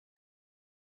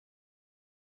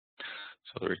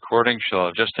So the recording shall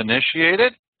have just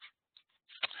initiated.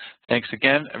 Thanks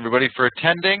again, everybody, for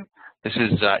attending. This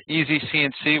is Easy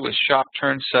CNC with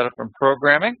ShopTurn Setup and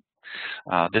Programming.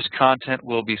 This content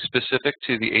will be specific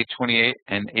to the 828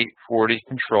 and 840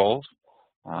 controls,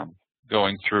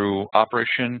 going through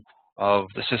operation of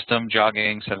the system,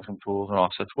 jogging, setting some tools and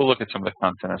offsets. We'll look at some of the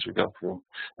content as we go through,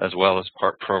 as well as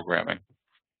part programming.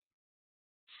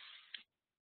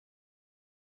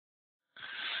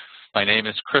 My name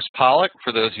is Chris Pollock,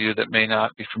 for those of you that may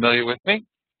not be familiar with me.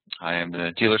 I am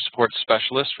the dealer support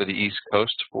specialist for the East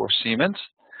Coast for Siemens,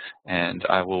 and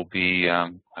I will be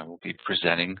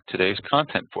presenting today's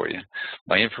content for you.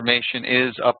 My information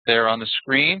is up there on the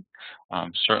screen.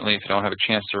 Certainly, if you don't have a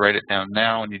chance to write it down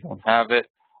now and you don't have it,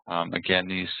 again,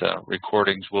 these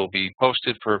recordings will be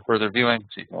posted for further viewing,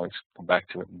 so you can always come back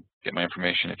to it and get my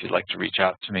information if you'd like to reach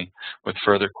out to me with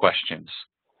further questions.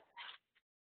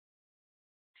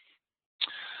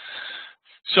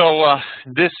 So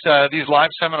these live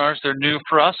seminars, they're new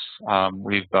for us.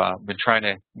 We've been trying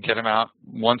to get them out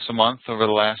once a month over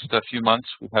the last few months.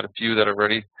 We've had a few that have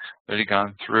already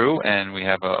gone through, and we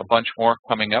have a bunch more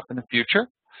coming up in the future.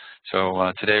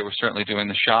 So today we're certainly doing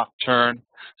the ShopTurn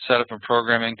setup and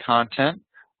programming content.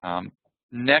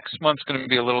 Next month's going to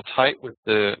be a little tight with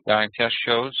the die and test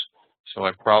shows, so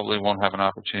I probably won't have an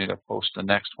opportunity to post the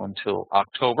next one till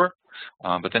October.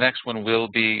 But the next one will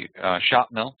be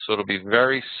ShopMill, so it'll be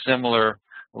very similar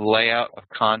layout of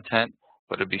content,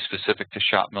 but it'll be specific to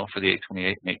ShopMill for the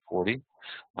 828 and 840.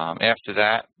 After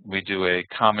that, we do a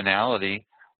commonality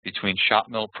between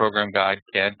ShopMill, Program Guide,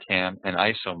 CAD, CAM, and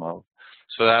ISO mode.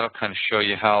 So that'll kind of show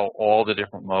you how all the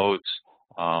different modes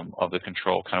of the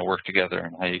control kind of work together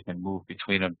and how you can move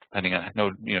between them depending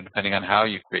on how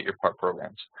you create your part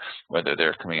programs, whether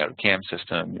they're coming out of a CAM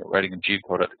system, you're writing a G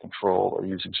code at the control, or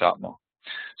using ShopMill.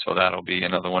 So that'll be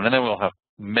another one, and then we'll have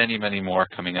many more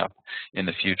coming up in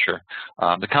the future.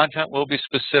 The content will be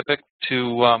specific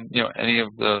to any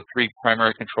of the three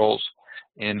primary controls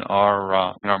in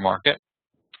our market: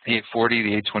 the 840,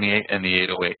 the 828, and the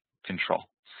 808 control.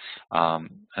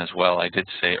 As well, I did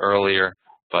say earlier,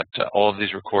 but all of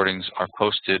these recordings are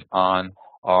posted on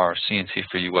our CNC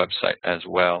for You website as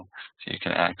well, so you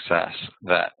can access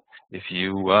that if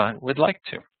you would like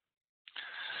to.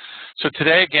 So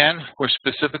today, again, we're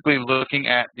specifically looking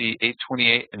at the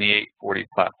 828 and the 840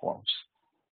 platforms.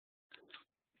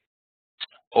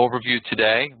 Overview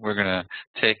today, we're going to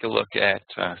take a look at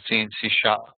CNC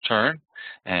ShopTurn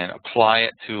and apply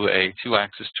it to a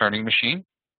 2-axis turning machine.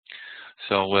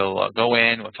 So we'll go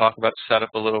in, we'll talk about setup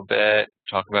a little bit,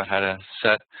 talk about how to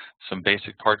set some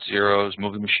basic part zeros,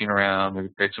 move the machine around, maybe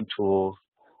create some tools.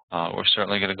 We're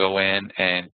certainly going to go in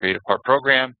and create a part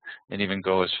program and even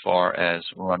go as far as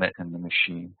run it in the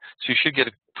machine. So you should get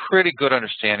a pretty good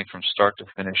understanding from start to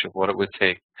finish of what it would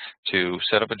take to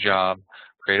set up a job,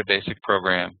 create a basic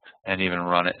program, and even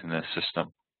run it in the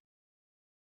system.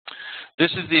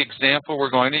 This is the example we're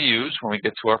going to use when we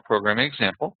get to our programming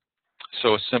example.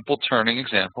 So a simple turning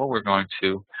example, we're going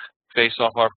to face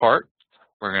off our part.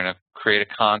 We're going to create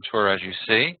a contour as you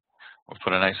see. We'll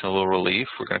put a nice little relief.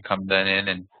 We're going to come then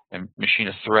in and machine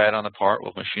a thread on the part.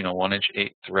 We'll machine a 1"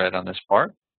 8" thread on this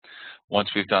part. Once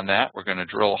we've done that, we're going to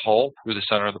drill a hole through the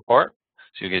center of the part,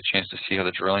 so you get a chance to see how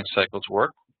the drilling cycles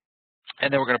work.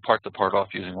 And then we're going to part the part off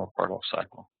using our part off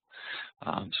cycle.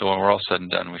 So when we're all said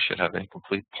and done, we should have a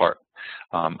complete part.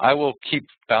 I will keep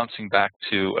bouncing back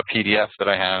to a PDF that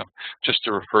I have just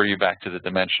to refer you back to the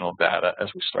dimensional data as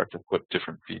we start to put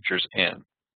different features in.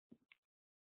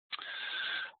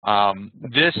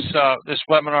 This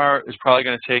webinar is probably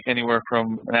going to take anywhere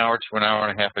from an hour to an hour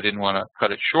and a half. I didn't want to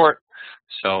cut it short,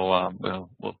 so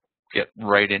we'll get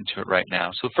right into it right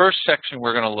now. So the first section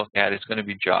we're going to look at is going to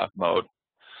be jog mode.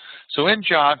 So in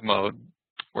jog mode,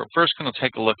 we're first going to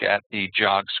take a look at the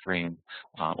jog screen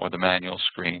or the manual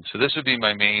screen. So this would be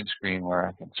my main screen where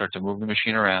I can start to move the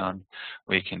machine around.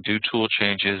 We can do tool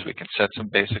changes. We can set some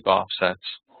basic offsets.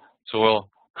 So we'll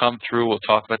come through. We'll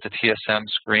talk about the TSM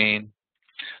screen.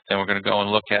 Then we're going to go and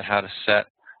look at how to set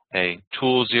a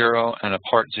tool 0 and a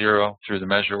part 0 through the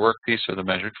measure workpiece or the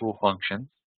measure tool function.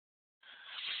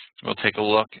 We'll take a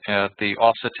look at the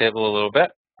offset table a little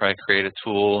bit. Right, create a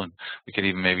tool, and we could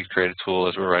even maybe create a tool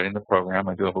as we're writing the program.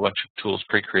 I do have a bunch of tools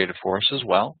pre-created for us as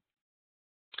well.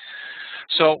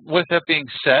 So with that being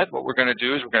said, what we're going to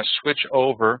do is we're going to switch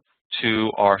over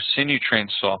to our SINUTRAIN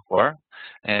software.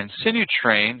 And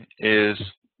SINUTRAIN is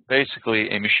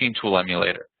basically a machine tool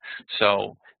emulator.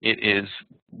 So it is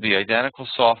the identical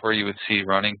software you would see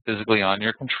running physically on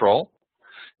your control.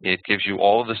 It gives you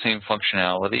all of the same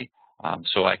functionality.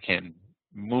 So I can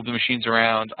move the machines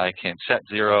around. I can set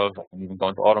zeros. I can even go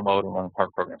into auto mode and run a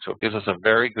part program. So it gives us a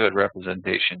very good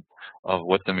representation of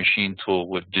what the machine tool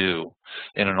would do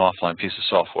in an offline piece of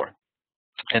software.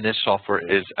 And this software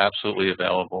is absolutely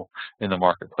available in the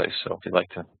marketplace. So if you'd like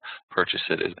to purchase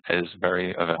it, it is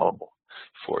very available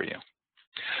for you.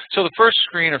 So the first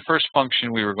screen or first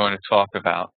function we were going to talk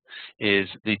about is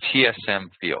the TSM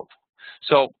field.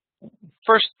 So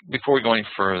first, before we go any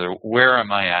further, where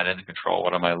am I at in the control?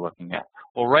 What am I looking at?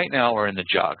 Well, right now we're in the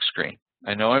jog screen.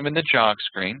 I know I'm in the jog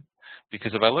screen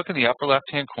because if I look in the upper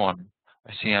left-hand corner,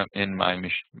 I see I'm in my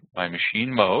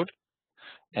machine mode,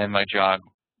 and my jog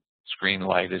screen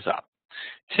light is up.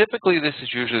 Typically, this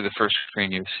is usually the first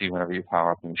screen you see whenever you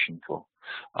power up a machine tool.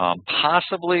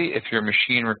 Possibly, if your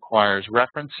machine requires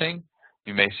referencing,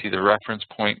 you may see the reference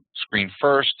point screen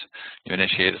first. You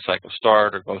initiate a cycle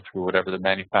start or go through whatever the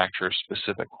manufacturer's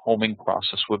specific homing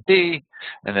process would be.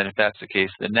 And then if that's the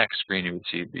case, the next screen you would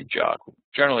see would be jog.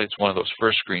 Generally, it's one of those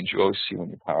first screens you always see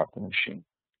when you power up the machine.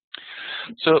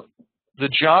 So the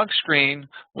jog screen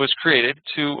was created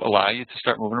to allow you to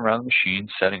start moving around the machine,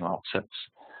 setting offsets.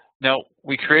 Now,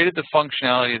 we created the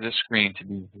functionality of this screen to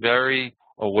be very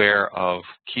aware of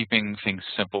keeping things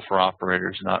simple for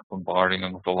operators, not bombarding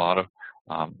them with a lot of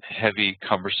heavy,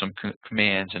 cumbersome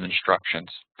commands and instructions.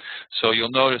 So you'll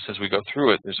notice as we go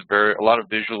through it, there's a lot of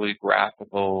visually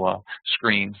graphical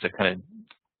screens that kind of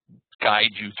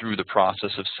guide you through the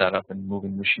process of setup and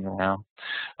moving the machine around.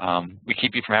 We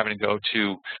keep you from having to go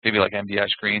to maybe like MDI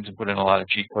screens and put in a lot of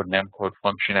G code and M code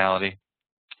functionality,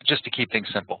 just to keep things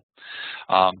simple.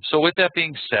 So with that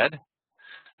being said,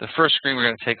 the first screen we're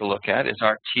going to take a look at is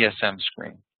our TSM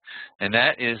screen. And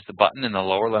that is the button in the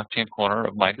lower left-hand corner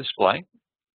of my display.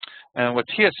 And what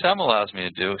TSM allows me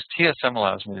to do is TSM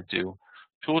allows me to do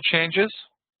tool changes,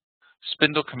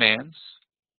 spindle commands,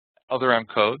 other M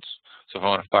codes. So if I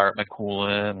want to fire up my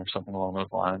coolant or something along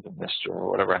those lines, a mister or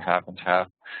whatever I happen to have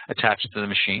attached to the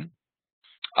machine,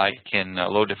 I can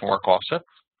load different work offsets.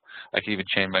 I can even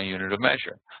change my unit of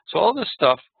measure. So all this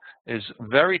stuff is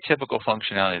very typical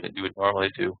functionality that you would normally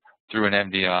do through an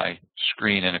MDI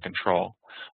screen and a control.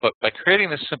 But by creating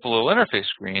this simple little interface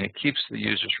screen, it keeps the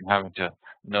users from having to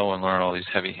know and learn all these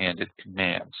heavy-handed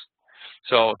commands.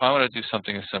 So if I want to do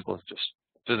something as simple as just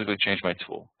physically change my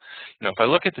tool, if I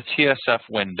look at the TSF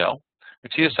window, the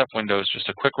TSF window is just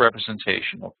a quick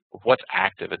representation of what's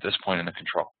active at this point in the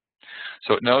control.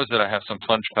 So it knows that I have some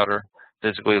plunge cutter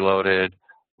physically loaded,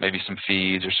 maybe some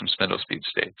feeds or some spindle speed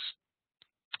states.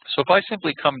 So if I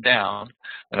simply come down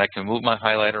and I can move my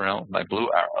highlight around with my blue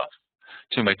arrow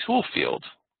to my tool field,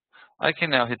 I can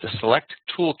now hit the select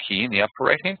tool key in the upper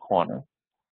right-hand corner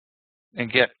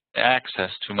and get access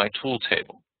to my tool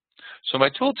table. So my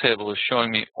tool table is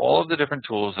showing me all of the different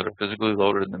tools that are physically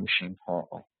loaded in the machine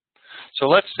currently. So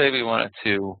let's say we wanted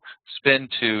to spin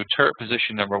to turret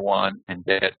position number 1 and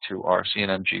get to our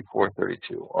CNMG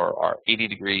 432 or our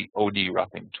 80-degree OD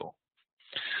roughing tool.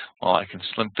 Well, I can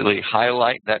simply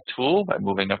highlight that tool by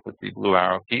moving up with the blue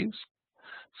arrow keys,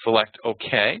 select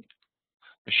OK.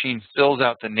 Machine fills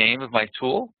out the name of my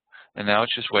tool, and now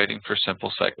it's just waiting for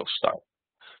simple cycle start.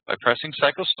 By pressing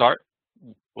cycle start,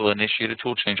 we'll initiate a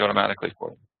tool change automatically for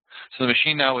you. So the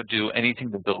machine now would do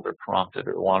anything the builder prompted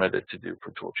or wanted it to do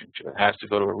for tool change. If it has to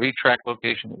go to a retract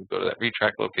location, it would go to that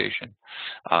retract location.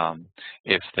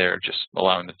 If they're just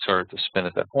allowing the turret to spin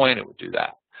at that point, it would do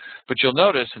that. But you'll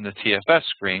notice in the TFS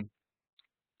screen,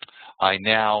 I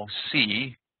now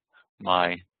see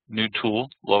my new tool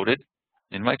loaded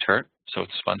in my turret. So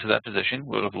it's spun to that position.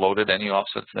 We'll have loaded any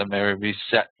offsets that may be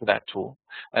set for that tool,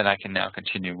 and I can now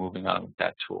continue moving on with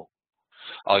that tool.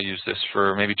 I'll use this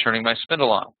for maybe turning my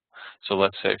spindle on. So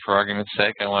let's say, for argument's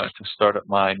sake, I wanted to start up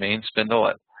my main spindle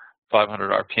at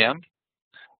 500 RPM,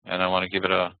 and I want to give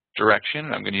it a direction.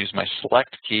 I'm going to use my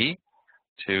select key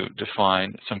to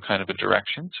define some kind of a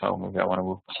direction. So maybe I want to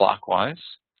move clockwise.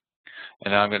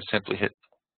 And now I'm going to simply hit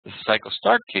the cycle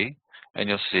start key, and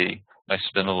you'll see my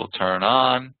spindle will turn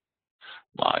on.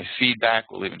 My feedback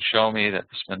will even show me that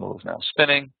the spindle is now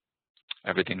spinning.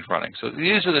 Everything's running. So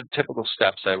these are the typical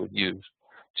steps I would use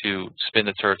to spin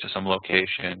the turret to some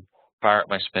location, fire up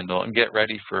my spindle, and get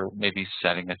ready for maybe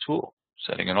setting a tool,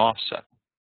 setting an offset.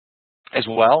 As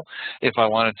well, if I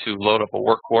wanted to load up a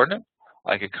work coordinate,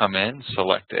 I could come in,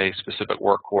 select a specific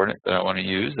work coordinate that I want to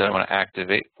use, that I want to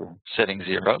activate for setting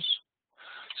zeros,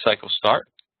 cycle start,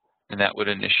 and that would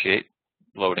initiate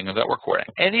loading of that work coordinate.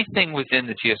 Anything within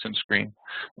the TSM screen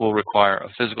will require a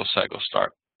physical cycle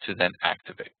start to then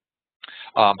activate.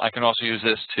 I can also use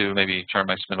this to maybe turn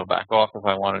my spindle back off if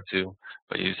I wanted to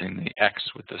by using the X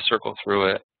with the circle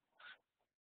through it,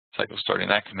 cycle starting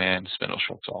that command, spindle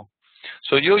shuts off.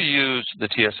 So you'll use the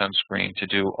TSM screen to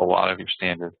do a lot of your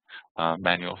standard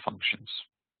manual functions.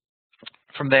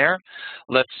 From there,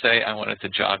 let's say I wanted to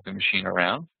jog the machine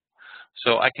around.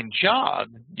 So I can jog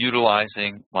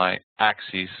utilizing my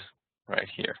axes right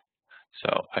here.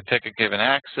 So I pick a given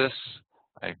axis,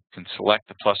 I can select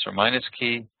the plus or minus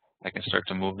key, I can start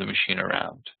to move the machine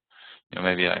around.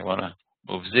 Maybe I want to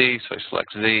move Z, so I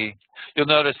select Z. You'll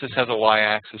notice this has a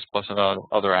Y-axis plus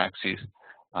other axes.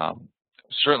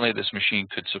 Certainly this machine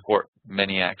could support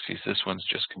many axes. This one's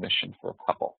just commissioned for a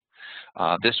couple.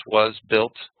 This was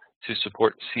built to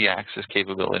support C-axis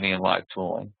capability in live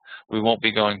tooling. We won't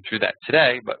be going through that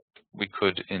today, but we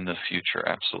could in the future,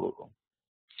 absolutely.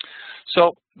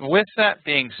 So with that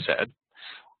being said,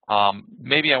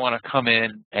 maybe I want to come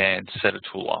in and set a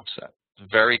tool offset. It's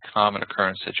a very common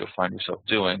occurrence that you'll find yourself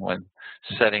doing when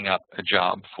setting up a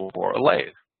job for a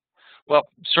lathe. Well,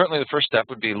 certainly the first step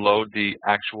would be load the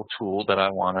actual tool that I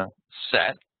want to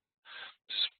set.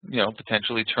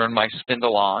 Potentially turn my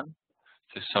spindle on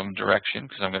to some direction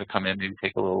because I'm going to come in, maybe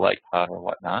take a little light cut or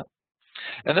whatnot.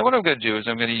 And then what I'm going to do is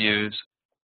I'm going to use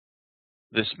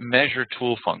this measure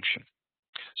tool function.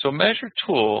 So measure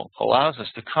tool allows us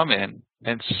to come in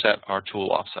and set our tool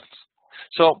offsets.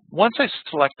 So once I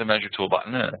select the measure tool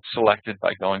button, and it's selected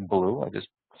by going blue, I just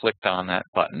clicked on that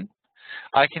button,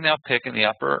 I can now pick in the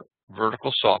upper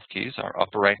vertical soft keys, our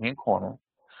upper right-hand corner,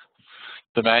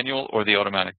 the manual or the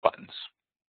automatic buttons.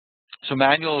 So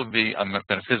manual would be, I'm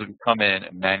going to physically come in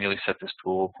and manually set this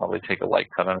tool, probably take a light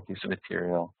cut on a piece of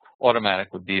material.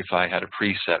 Automatic would be if I had a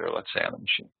presetter, let's say, on the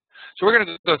machine. So we're going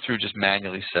to go through just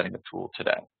manually setting a tool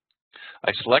today.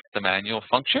 I select the manual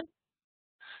function.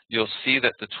 You'll see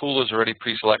that the tool is already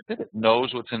pre-selected. It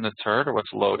knows what's in the turret or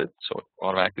what's loaded, so it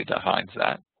automatically defines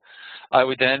that. I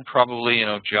would then probably,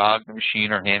 jog the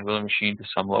machine or hand wheel the machine to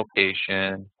some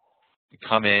location,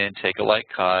 come in, take a light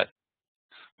cut.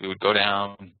 We would go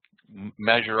down,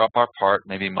 measure up our part,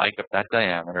 maybe mic up that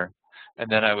diameter, and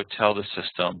then I would tell the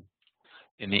system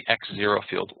in the X0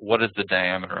 field, what is the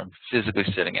diameter I'm physically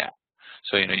sitting at?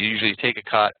 So, you usually take a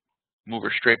cut, move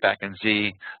her straight back in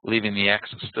Z, leaving the X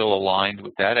still aligned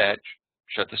with that edge,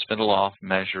 shut the spindle off,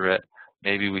 measure it.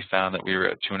 Maybe we found that we were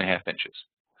at 2.5 inches.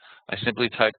 I simply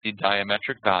type the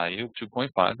diametric value,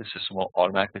 2.5. The system will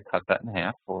automatically cut that in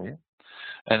half for you.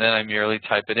 And then I merely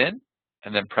type it in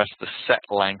and then press the set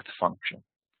length function.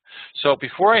 So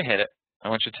before I hit it, I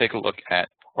want you to take a look at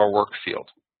our work field.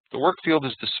 The work field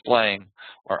is displaying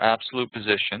our absolute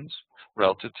positions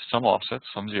relative to some offsets,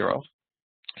 some zeros.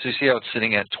 So you see how it's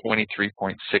sitting at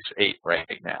 23.68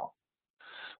 right now.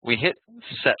 We hit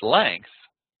set length,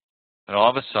 and all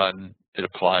of a sudden it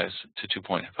applies to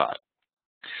 2.5.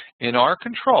 In our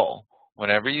control,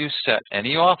 whenever you set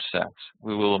any offsets,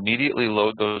 we will immediately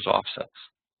load those offsets.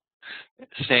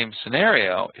 Same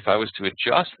scenario if I was to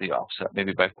adjust the offset,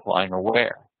 maybe by applying a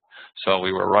wear. So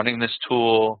we were running this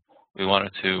tool, we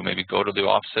wanted to maybe go to the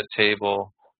offset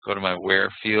table, go to my wear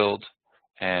field,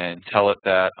 and tell it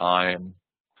that I'm,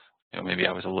 maybe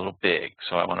I was a little big,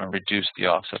 so I want to reduce the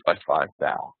offset by 5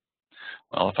 thou.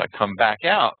 Well, if I come back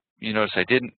out, you notice I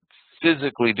didn't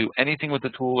physically do anything with the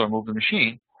tool or move the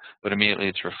machine, but immediately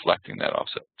it's reflecting that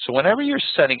offset. So whenever you're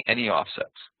setting any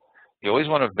offsets, you always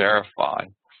want to verify,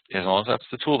 as long as that's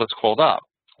the tool that's called up,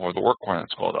 or the work corner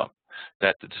that's called up,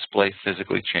 that the display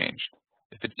physically changed.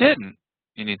 If it didn't,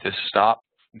 you need to stop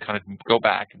and kind of go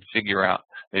back and figure out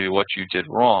maybe what you did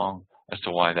wrong as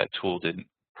to why that tool didn't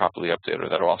properly update or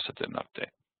that offset didn't update.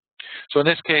 So in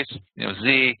this case,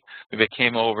 Z, maybe I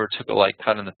came over, took a light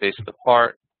cut in the face of the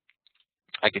part.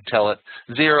 I could tell it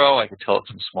 0, I could tell it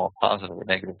some small positive or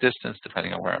negative distance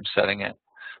depending on where I'm setting it,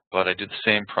 but I did the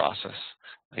same process.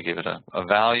 I gave it a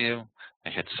value, I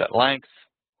hit set length,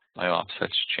 my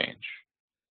offsets change.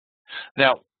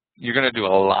 Now, you're going to do a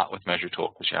lot with measure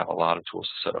tool because you have a lot of tools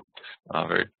to set up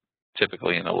very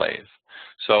typically in a lathe.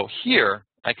 So here,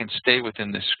 I can stay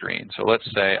within this screen. So let's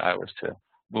say I was to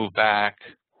move back,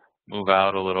 move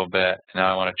out a little bit, and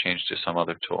now I want to change to some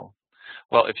other tool.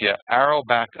 Well, if you arrow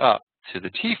back up to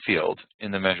the T field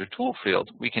in the measure tool field,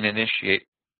 we can initiate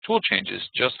tool changes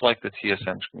just like the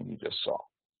TSM screen you just saw.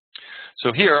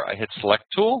 So here, I hit select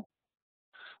tool.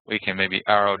 We can maybe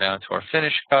arrow down to our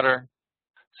finish cutter,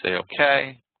 say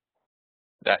OK.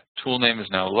 That tool name is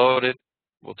now loaded.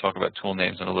 We'll talk about tool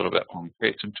names in a little bit when we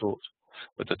create some tools.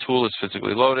 But the tool is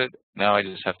physically loaded. Now I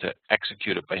just have to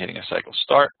execute it by hitting a cycle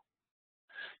start.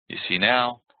 You see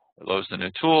now, it loads the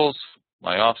new tools.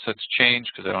 My offsets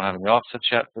change because I don't have any offsets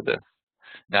yet for this.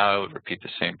 Now I would repeat the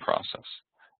same process.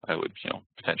 I would,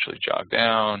 potentially jog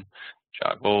down,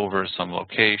 jog over some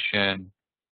location,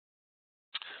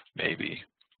 maybe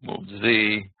move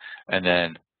Z, and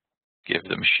then give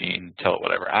the machine, tell it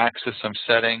whatever axis I'm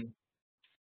setting.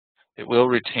 It will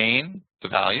retain the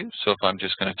value. So if I'm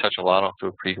just going to touch a lot, I'll do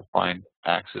a predefined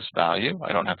axis value.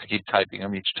 I don't have to keep typing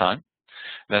them each time.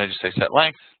 Then I just say set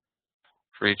length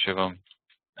for each of them,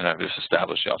 and I've just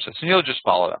established the offsets. And you'll just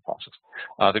follow that process.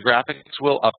 The graphics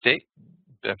will update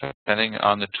depending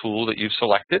on the tool that you've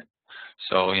selected.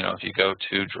 So, if you go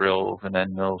to drills and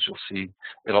end mills, you'll see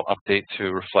it'll update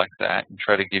to reflect that and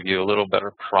try to give you a little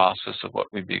better process of what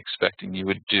we'd be expecting you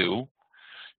would do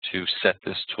to set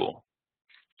this tool.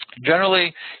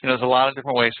 Generally, there's a lot of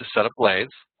different ways to set up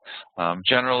lathes.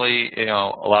 Generally, a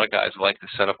lot of guys like to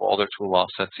set up all their tool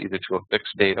offsets either to a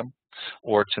fixed datum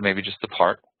or to maybe just the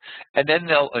part. And then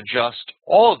they'll adjust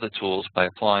all of the tools by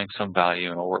applying some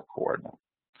value in a work coordinate.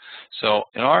 So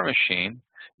in our machine,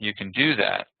 you can do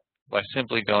that by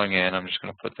simply going in. I'm just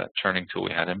going to put that turning tool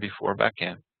we had in before back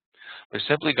in. By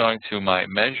simply going to my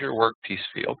Measure Workpiece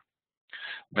field.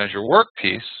 Measure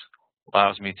Workpiece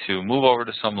allows me to move over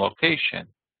to some location.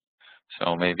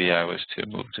 So maybe I was to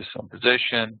move to some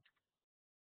position.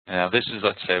 Now this is,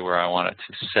 let's say, where I wanted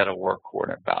to set a work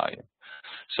coordinate value.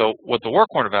 So what the work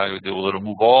coordinate value would do, it'll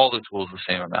move all the tools the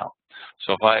same amount.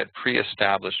 So if I had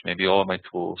pre-established maybe all of my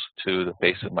tools to the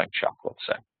base of my chuck, let's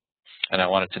say, and I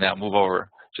wanted to now move over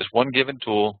just one given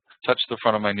tool, touch the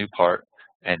front of my new part,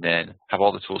 and then have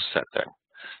all the tools set there.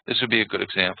 This would be a good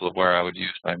example of where I would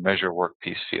use my Measure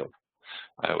Workpiece field.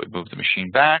 I would move the machine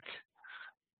back,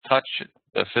 touch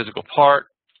the physical part,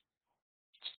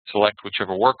 select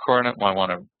whichever work coordinate I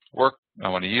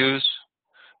want to use,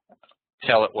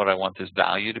 tell it what I want this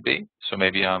value to be. So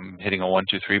maybe I'm hitting a 1,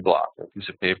 2, 3 block, or a piece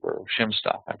of paper, or shim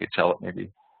stock. I could tell it maybe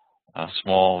a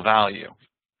small value.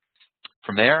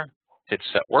 From there, hit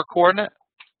Set Work Coordinate.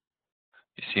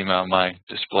 You see how my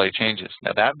display changes.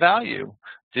 Now that value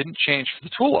didn't change for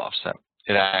the tool offset.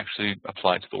 It actually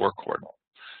applied to the work coordinate.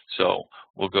 So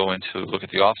we'll go into look at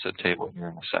the offset table here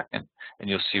in a second, and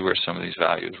you'll see where some of these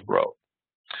values wrote.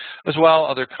 As well,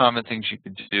 other common things you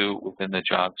could do within the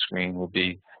job screen would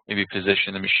be maybe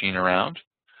position the machine around.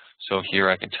 So here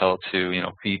I can tell it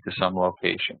to, feed to some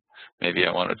location. Maybe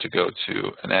I want it to go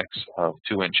to an X of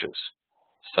 2 inches.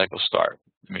 Cycle start.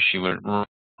 The machine would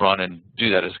run and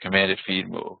do that as a commanded feed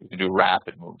move. You can do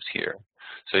rapid moves here.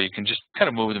 So you can just kind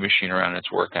of move the machine around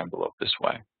its work envelope this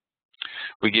way.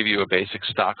 We give you a basic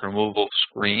stock removal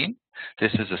screen.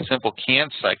 This is a simple can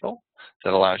cycle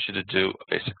that allows you to do a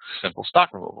basic simple stock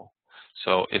removal.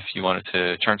 So if you wanted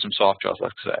to turn some soft jaws,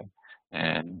 let's say,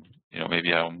 and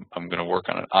maybe I'm going to work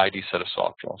on an ID set of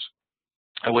soft jaws,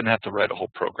 I wouldn't have to write a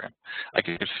whole program. I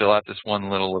could fill out this one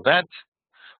little event.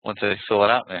 Once I fill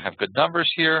it out and I have good numbers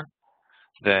here,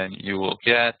 then you will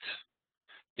get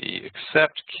the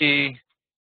accept key.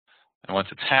 And once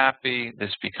it's happy,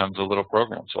 this becomes a little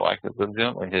program. So I could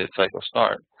legitimately hit cycle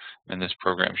start, and this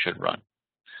program should run.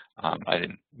 I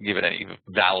didn't give it any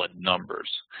valid numbers,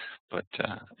 but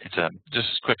it's just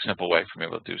a quick, simple way for me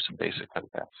to do some basic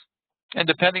cut paths. And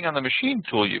depending on the machine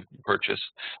tool you purchase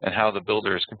and how the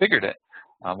builder has configured it,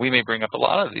 we may bring up a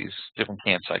lot of these different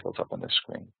can cycles up on this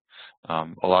screen.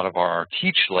 A lot of our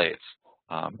teach lathes,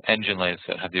 engine lathes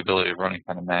that have the ability of running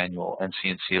kind of manual and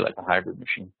CNC like a hybrid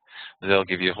machine, they'll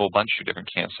give you a whole bunch of different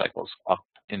can cycles up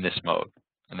in this mode,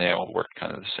 and they all work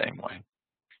kind of the same way.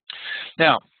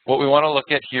 Now, what we want to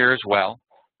look at here as well,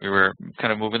 we were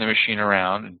kind of moving the machine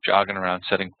around and jogging around,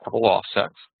 setting a couple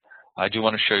offsets. I do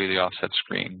want to show you the offset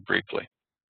screen briefly.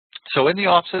 So in the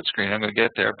offset screen, I'm going to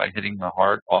get there by hitting the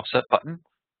hard offset button.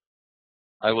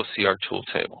 I will see our tool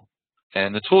table.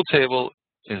 And the tool table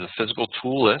is a physical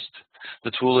tool list.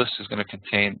 The tool list is going to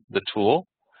contain the tool,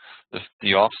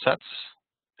 the offsets,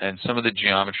 and some of the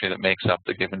geometry that makes up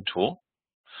the given tool.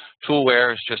 Tool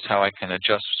wear is just how I can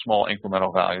adjust small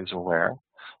incremental values of wear.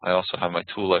 I also have my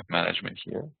tool life management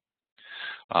here.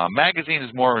 Magazine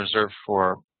is more reserved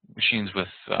for machines with,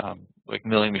 like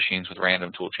milling machines with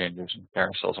random tool changers and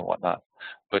carousels and whatnot.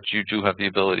 But you do have the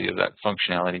ability of that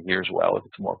functionality here as well if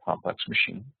it's a more complex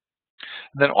machine.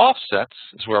 And then offsets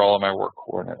is where all of my work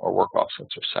coordinate or work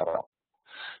offsets are set up.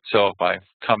 So if I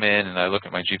come in and I look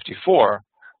at my GPT-4,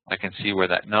 I can see where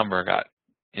that number got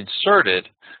inserted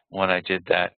when I did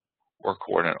that work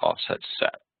coordinate offset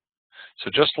set.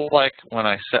 So just like when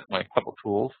I set my couple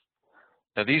tools,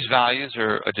 now these values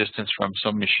are a distance from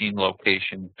some machine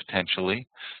location potentially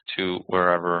to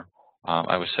wherever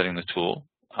I was setting the tool.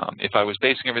 If I was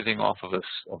basing everything off of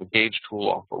a gauge tool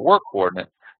off a work coordinate,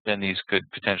 then these could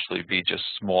potentially be just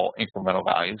small incremental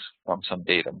values from some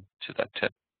datum to that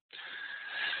tip.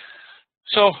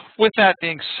 So with that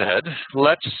being said,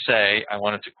 let's say I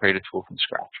wanted to create a tool from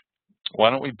scratch. Why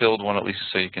don't we build one at least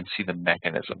so you can see the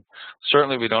mechanism?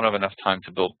 Certainly we don't have enough time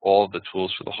to build all of the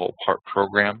tools for the whole part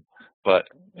program, but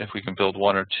if we can build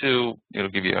one or two, it'll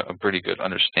give you a pretty good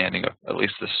understanding of at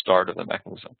least the start of the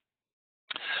mechanism.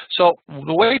 So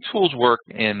the way tools work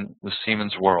in the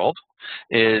Siemens world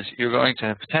is you're going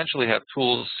to potentially have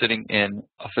tools sitting in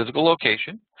a physical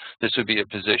location. This would be a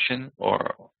position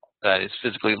or that is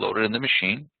physically loaded in the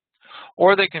machine,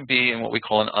 or they can be in what we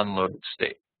call an unloaded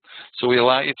state. So we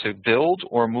allow you to build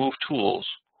or move tools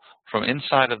from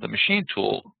inside of the machine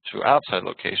tool to outside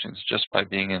locations just by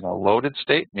being in a loaded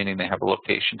state, meaning they have a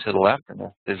location to the left and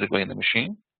they're physically in the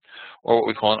machine, or what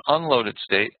we call an unloaded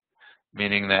state,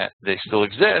 meaning that they still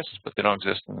exist, but they don't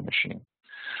exist in the machine.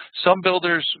 Some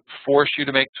builders force you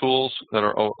to make tools that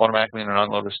are automatically in an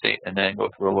unloaded state and then go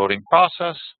through a loading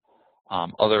process.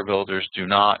 Other builders do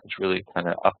not. It's really kind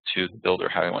of up to the builder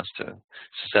how he wants to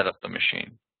set up the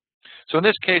machine. So in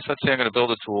this case, let's say I'm going to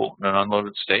build a tool in an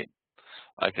unloaded state.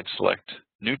 I could select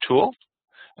New Tool,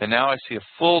 and now I see a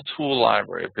full tool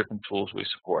library of different tools we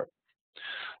support.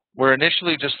 We're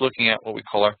initially just looking at what we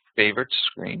call our favorites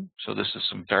screen. So this is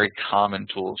some very common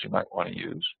tools you might want to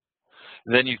use.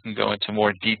 Then you can go into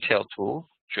more detailed tools,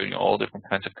 showing you all different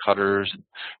kinds of cutters, and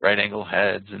right angle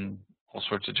heads, and all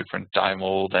sorts of different die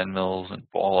mold end mills and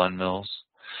ball end mills,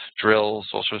 drills,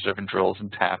 all sorts of different drills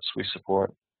and taps we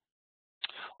support,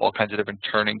 all kinds of different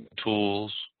turning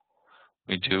tools.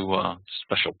 We do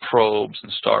special probes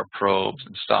and star probes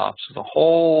and stops. There's a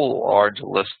whole large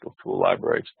list of tool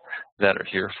libraries that are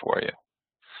here for you.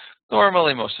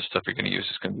 Normally, most of the stuff you're going to use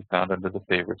is going to be found under the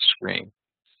favorite screen.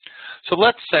 So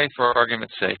let's say, for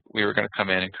argument's sake, we were going to come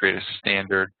in and create a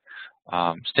standard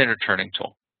turning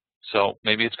tool. So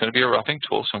maybe it's going to be a roughing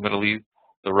tool, so I'm going to leave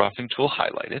the roughing tool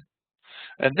highlighted.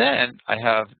 And then I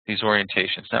have these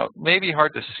orientations. Now, it may be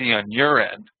hard to see on your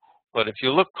end, but if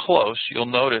you look close, you'll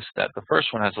notice that the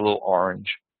first one has a little orange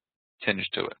tinge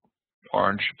to it,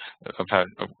 orange,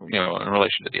 in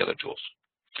relation to the other tools.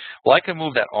 Well, I can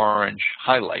move that orange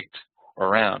highlight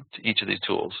around to each of these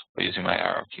tools by using my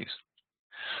arrow keys.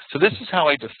 So this is how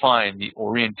I define the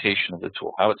orientation of the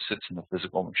tool, how it sits in the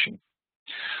physical machine.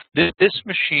 This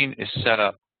machine is set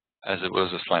up as it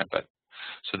was a slant bed.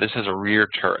 So this has a rear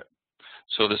turret.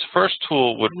 So this first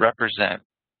tool would represent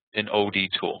an OD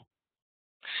tool.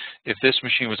 If this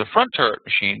machine was a front turret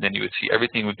machine, then you would see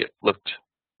everything would get flipped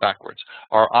backwards.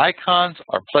 Our icons,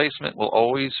 our placement will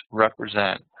always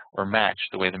represent or match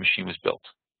the way the machine was built.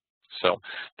 So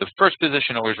the first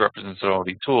position always represents an OD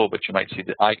tool, but you might see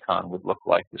the icon would look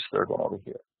like this third one over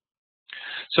here.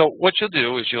 So what you'll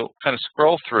do is you'll kind of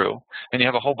scroll through, and you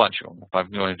have a whole bunch of them. If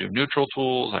I'm going to do neutral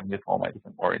tools, I can get all my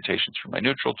different orientations for my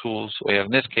neutral tools. So we have,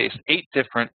 in this case, 8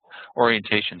 different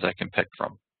orientations I can pick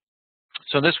from.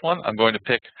 So this one, I'm going to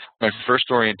pick my first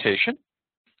orientation,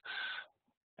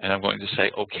 and I'm going to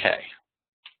say OK.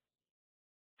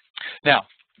 Now,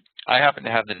 I happen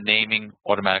to have the naming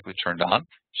automatically turned on,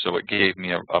 so it gave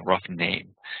me a rough name.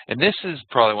 And this is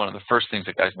probably one of the first things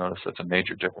that guys notice that's a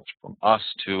major difference from us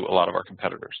to a lot of our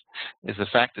competitors, is the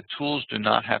fact that tools do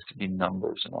not have to be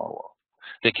numbers in our world.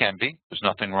 They can be. There's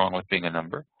nothing wrong with being a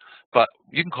number, but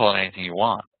you can call it anything you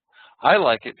want. I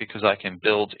like it because I can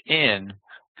build in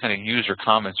kind of user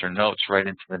comments or notes right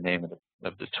into the name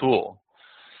of the tool.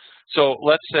 So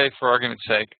let's say, for argument's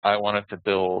sake, I wanted to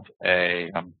build a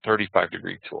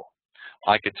 35-degree tool.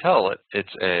 I could tell it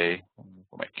it's a,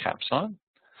 put my caps on,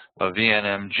 a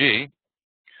VNMG,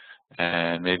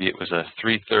 and maybe it was a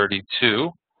 332,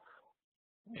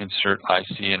 insert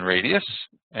IC and radius,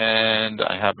 and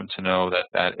I happen to know that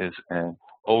that is an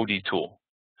OD tool.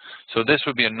 So this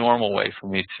would be a normal way for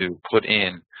me to put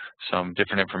in some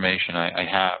different information I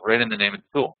have right in the name of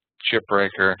the tool. Chip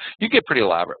breaker. You get pretty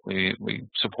elaborate. We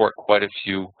support quite a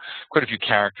few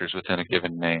characters within a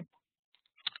given name.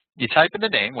 You type in the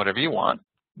name, whatever you want.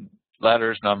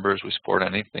 Letters, numbers, we support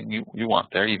anything you want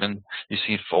there. Even you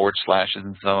see forward slashes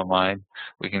in some of mine.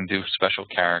 We can do special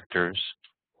characters.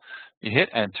 You hit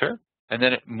enter, and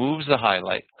then it moves the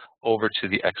highlight over to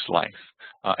the X length.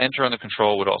 Enter on the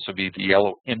control would also be the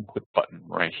yellow input button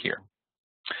right here.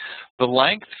 The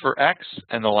length for X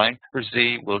and the length for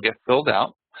Z will get filled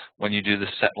out when you do the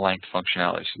set length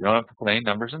functionality. So you don't have to put any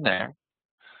numbers in there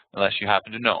unless you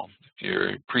happen to know them. If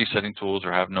you're presetting tools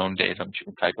or have known datums, you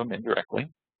can type them in directly.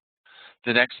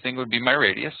 The next thing would be my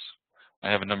radius. I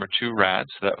have a number 2 rad,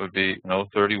 so that would be an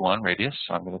 031 radius,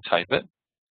 so I'm going to type it.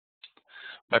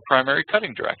 My primary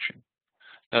cutting direction.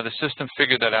 Now the system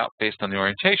figured that out based on the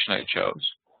orientation I chose,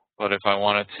 but if I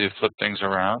wanted to flip things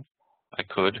around, I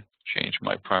could change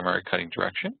my primary cutting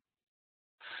direction.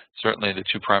 Certainly the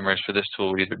 2 primaries for this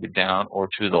tool would either be down or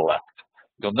to the left.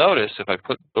 You'll notice if I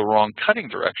put the wrong cutting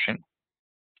direction,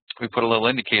 we put a little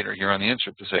indicator here on the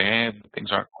insert to say, hey,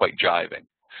 things aren't quite jiving.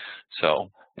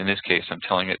 So in this case, I'm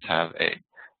telling it to have a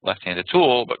left-handed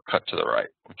tool, but cut to the right,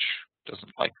 which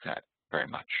doesn't like that very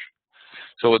much.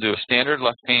 So we'll do a standard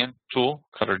left-hand tool,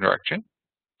 cutter direction.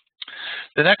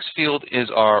 The next field is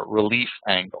our relief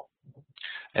angle.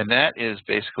 And that is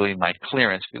basically my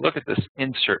clearance. If you look at this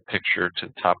insert picture to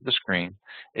the top of the screen,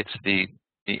 it's the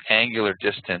angular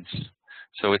distance.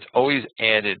 So it's always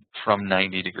added from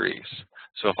 90 degrees.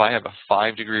 So if I have a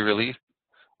 5-degree relief,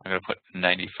 I'm going to put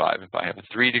 95. If I have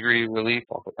a 3-degree relief,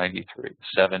 I'll put 93.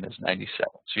 7 is 97.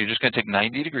 So you're just going to take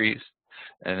 90 degrees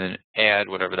and then add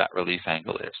whatever that relief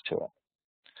angle is to it.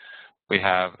 We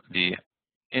have the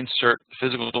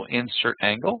physical insert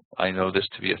angle. I know this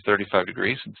to be a 35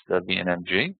 degrees instead of being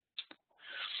MG.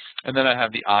 And then I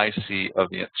have the IC of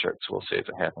the insert, so we'll say it's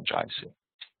a 1/2-inch IC.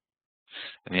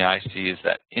 And the IC is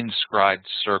that inscribed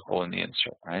circle in the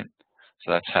insert, right?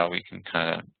 So that's how we can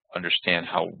kind of understand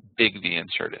how big the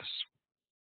insert is.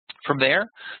 From there,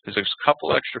 there's a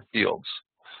couple extra fields.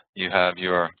 You have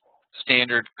your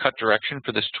standard cut direction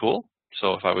for this tool.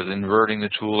 So if I was inverting the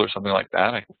tool or something like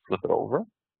that, I could flip it over.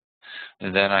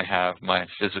 And then I have my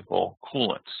physical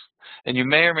coolants. And you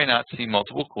may or may not see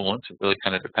multiple coolants. It really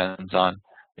kind of depends on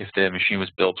if the machine was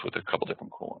built with a couple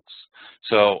different coolants.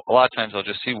 So a lot of times I'll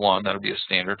just see one. That'll be a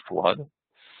standard flood.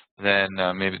 Then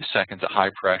maybe the second's a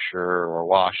high pressure or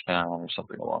wash down or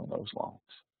something along those lines.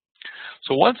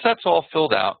 So once that's all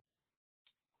filled out,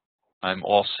 I'm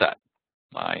all set.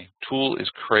 My tool is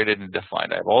created and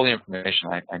defined. I have all the information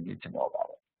I need to know about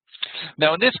it.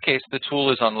 Now in this case, the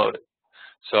tool is unloaded.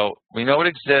 So we know it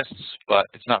exists, but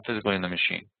it's not physically in the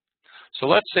machine. So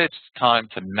let's say it's time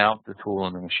to mount the tool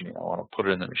in the machine. I want to put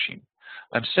it in the machine.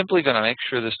 I'm simply going to make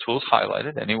sure this tool is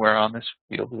highlighted anywhere on this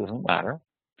field. It doesn't matter.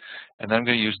 And then I'm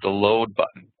going to use the load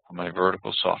button on my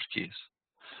vertical soft keys.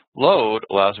 Load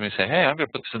allows me to say, hey, I'm going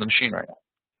to put this in the machine right now.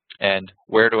 And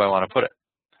where do I want to put it?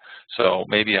 So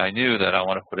maybe I knew that I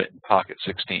want to put it in pocket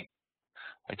 16.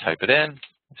 I type it in,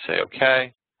 say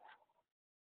OK.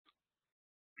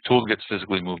 The tool gets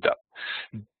physically moved up.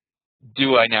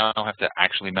 Do I now have to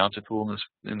actually mount a tool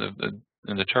in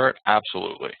the turret?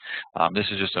 Absolutely. This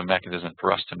is just a mechanism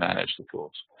for us to manage the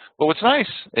tools. But what's nice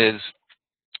is,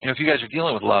 if you guys are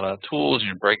dealing with a lot of tools and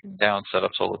you're breaking down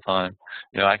setups all the time,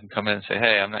 I can come in and say,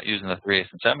 hey, I'm not using the 3/8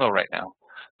 end mill right now,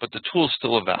 but the tool is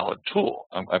still a valid tool.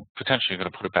 I'm potentially going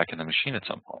to put it back in the machine at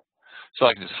some point. So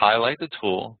I can just highlight the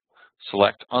tool,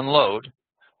 select unload,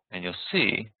 and you'll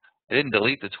see it didn't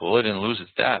delete the tool. It didn't lose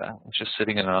its data. It's just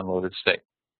sitting in an unloaded state.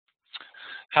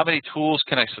 How many tools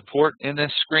can I support in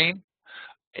this screen?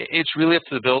 It's really up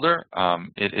to the builder.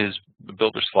 It is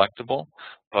builder selectable,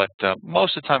 but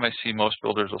most of the time I see most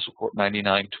builders will support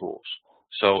 99 tools.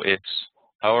 So it's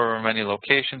however many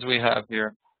locations we have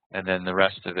here, and then the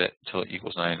rest of it until it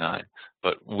equals 99.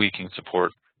 But we can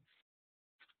support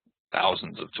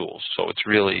thousands of tools. So it's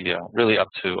really up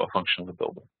to a function of the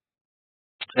builder.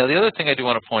 Now, the other thing I do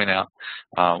want to point out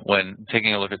when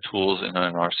taking a look at tools in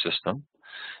our system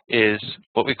is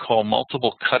what we call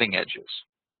multiple cutting edges.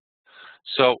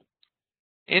 So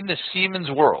in the Siemens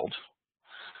world,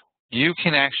 you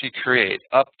can actually create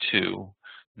up to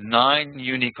 9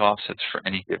 unique offsets for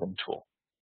any given tool.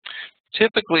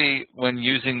 Typically, when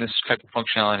using this type of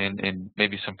functionality in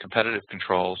maybe some competitive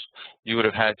controls, you would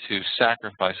have had to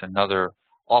sacrifice another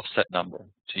offset number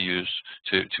to use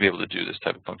to be able to do this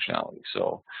type of functionality.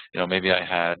 So, maybe I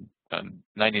had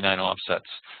 99 offsets.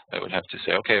 I would have to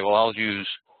say, okay, well, I'll use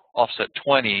offset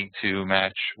 20 to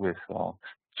match with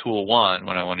tool 1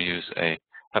 when I want to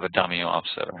have a dummy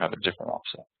offset or have a different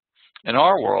offset. In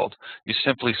our world, you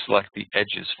simply select the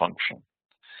edges function.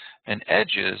 And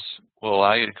edges will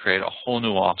allow you to create a whole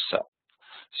new offset.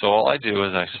 So all I do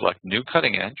is I select new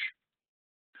cutting edge.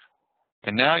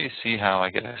 And now you see how I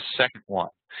get a second one.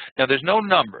 Now there's no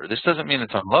number. This doesn't mean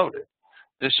it's unloaded.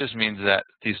 This just means that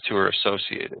these two are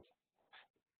associated.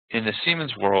 In the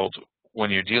Siemens world, when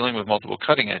you're dealing with multiple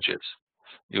cutting edges,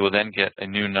 you will then get a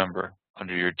new number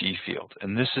under your D field.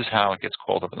 And this is how it gets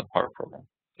called up in the part program.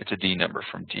 It's a D number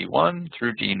from D1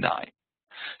 through D9.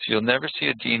 So you'll never see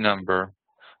a D number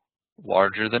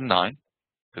larger than 9,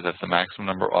 because that's the maximum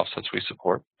number of offsets we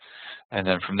support. And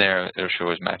then from there, it'll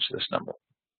always match this number.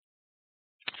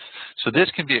 So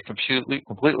this can be a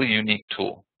completely unique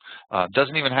tool.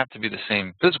 Doesn't even have to be the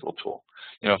same physical tool.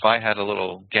 If I had a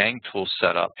little gang tool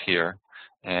set up here,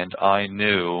 and I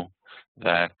knew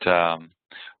that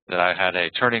that I had a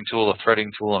turning tool, a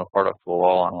threading tool, and a part-up tool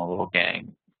all on a little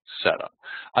gang setup,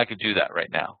 I could do that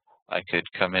right now. I could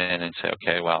come in and say,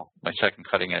 okay, well, my second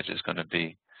cutting edge is going to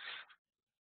be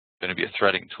going to be a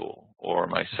threading tool, or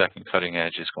my second cutting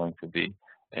edge is going to be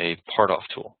a part-off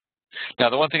tool. Now,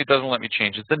 the one thing it doesn't let me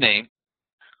change is the name,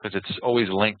 because it's always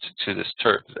linked to this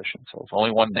turret position. So it's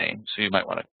only one name, so you might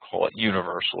want to call it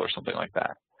universal or something like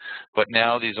that. But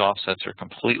now these offsets are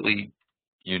completely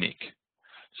unique.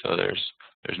 So there's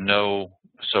no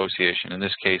association. In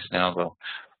this case, now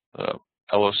the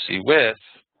LOC width,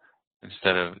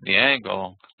 instead of the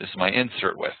angle, this is my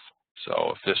insert width.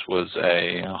 So if this was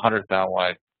a 100 thou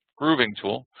wide grooving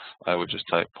tool, I would just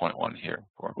type 0.1 here.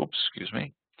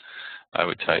 I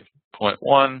would type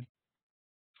 0.1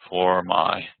 for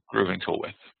my grooving tool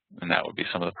width, and that would be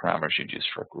some of the parameters you'd use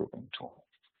for a grooving tool.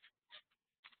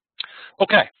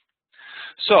 Okay,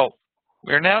 so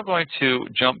we're now going to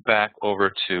jump back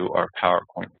over to our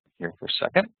PowerPoint here for a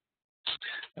second,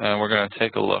 and we're going to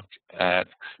take a look at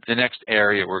the next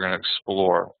area we're going to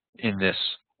explore in this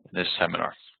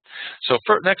seminar. So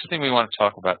next thing we want to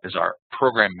talk about is our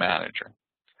program manager.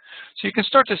 So you can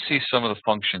start to see some of the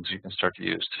functions you can start to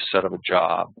use to set up a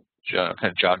job, kind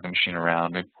of jog the machine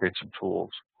around, maybe create some tools.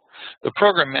 The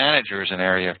program manager is an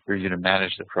area for you to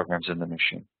manage the programs in the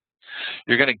machine.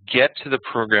 You're going to get to the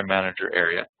program manager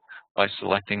area by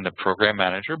selecting the program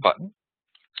manager button.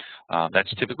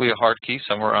 That's typically a hard key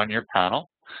somewhere on your panel.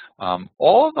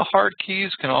 All of the hard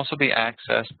keys can also be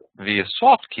accessed via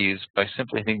soft keys by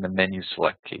simply hitting the menu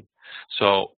select key.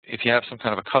 So if you have some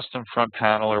kind of a custom front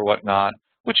panel or whatnot,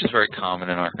 which is very common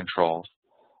in our controls,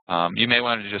 you may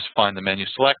want to just find the menu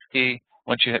select key.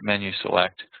 Once you hit menu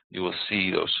select, you will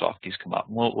see those soft keys come up.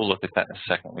 We'll look at that in a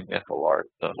second when we get to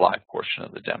the live portion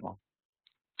of the demo.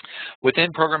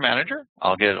 Within Program Manager,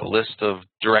 I'll get a list of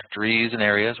directories and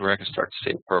areas where I can start to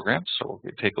save programs, so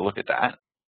we'll take a look at that.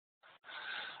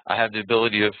 I have the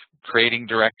ability of creating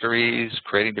directories,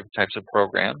 creating different types of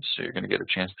programs, so you're going to get a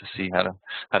chance to see how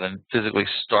to physically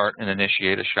start and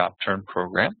initiate a ShopTurn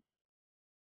program.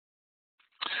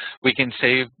 We can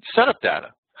save setup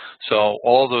data, so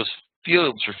all those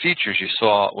fields or features you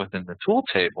saw within the tool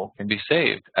table can be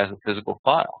saved as a physical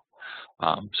file.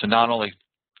 So not only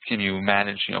can you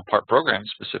manage part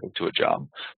programs specific to a job,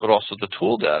 but also the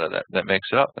tool data that makes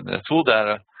it up. And the tool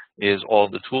data is all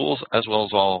the tools as well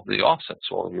as all of the offsets,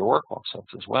 all of your work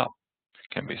offsets as well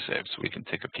can be saved. So we can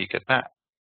take a peek at that.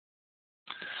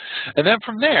 And then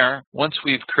from there, once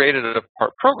we've created a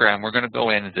part program, we're going to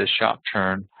go into this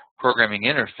ShopTurn programming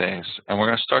interface, and we're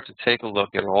going to start to take a look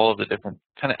at all of the different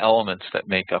kind of elements that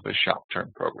make up a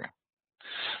ShopTurn program.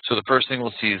 So the first thing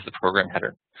we'll see is the program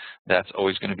header. That's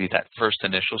always going to be that first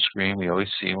initial screen we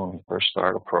always see when we first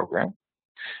start a program.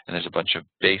 And there's a bunch of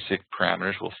basic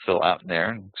parameters we'll fill out in there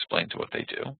and explain to what they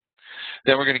do.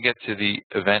 Then we're going to get to the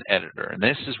event editor, and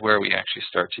this is where we actually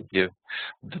start to give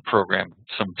the program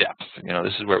some depth.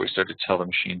 This is where we start to tell the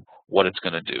machine what it's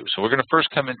going to do. So we're going to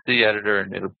first come into the editor,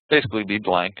 and it'll basically be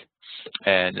blank.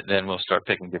 And then we'll start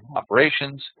picking different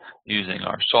operations using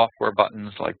our software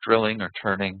buttons like drilling or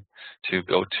turning to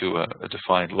go to a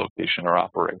defined location or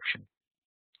operation.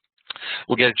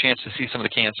 We'll get a chance to see some of the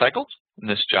CAN cycles. In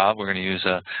this job, we're going to use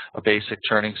a basic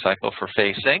turning cycle for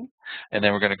facing, and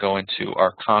then we're going to go into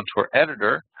our contour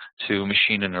editor to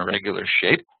machine in a regular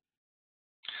shape,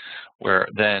 where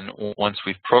then once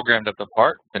we've programmed up the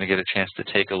part, we're going to get a chance to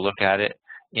take a look at it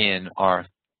in our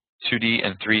 2D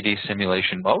and 3D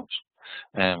simulation modes.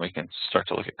 And we can start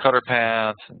to look at cutter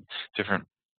paths and different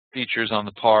features on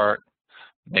the part,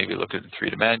 maybe look at the 3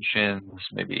 dimensions,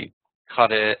 maybe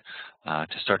cut it,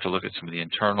 to start to look at some of the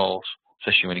internals,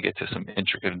 especially when you get to some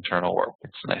intricate internal work.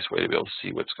 It's a nice way to be able to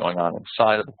see what's going on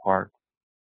inside of the part.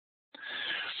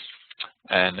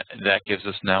 And that gives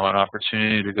us now an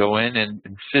opportunity to go in and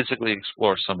physically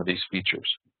explore some of these features.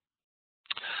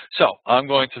 So I'm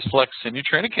going to select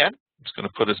SINUTRAIN again. It's going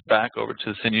to put us back over to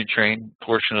the SINUTRAIN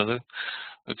portion of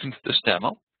this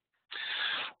demo.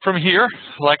 From here,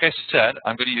 like I said,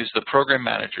 I'm going to use the Program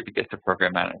Manager to get to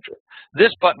Program Manager.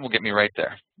 This button will get me right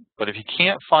there. But if you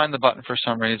can't find the button for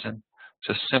some reason,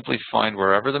 just simply find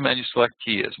wherever the menu select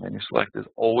key is. Menu select is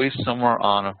always somewhere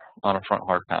on a front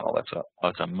hard panel.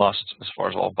 That's a must as far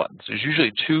as all buttons. There's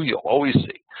usually two you'll always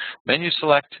see: menu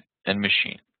select and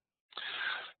machine.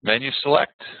 Menu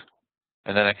select,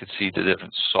 and then I could see the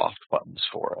different soft buttons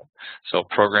for it. So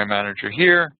Program Manager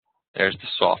here, there's the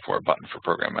software button for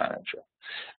Program Manager.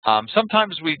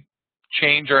 Sometimes we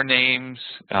change our names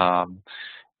on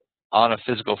a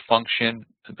physical function,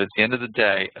 but at the end of the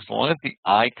day, as long as the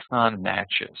icon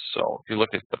matches. So if you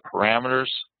look at the parameters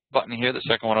button here, the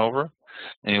second one over,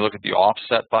 and you look at the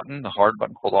offset button, the hard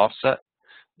button called offset,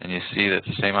 and you see that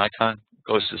the same icon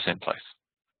goes to the same place.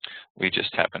 We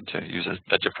just happen to use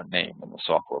a different name in the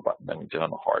software button than we did on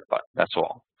the hard button. That's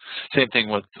all. Same thing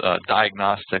with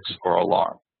diagnostics or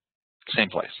alarm. Same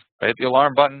place. If I hit the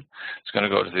alarm button, it's going to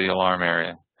go to the alarm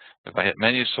area. If I hit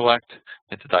menu select,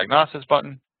 hit the diagnostics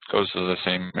button, it goes to the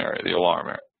same area, the alarm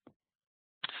area.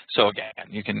 So again,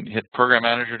 you can hit Program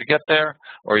Manager to get there,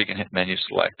 or you can hit Menu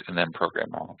Select and then Program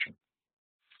Manager.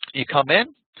 You come in,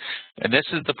 and this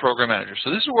is the Program Manager.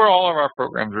 So this is where all of our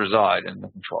programs reside in the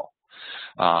control.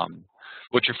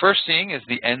 What you're first seeing is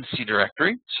the NC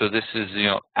directory. So this is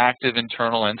active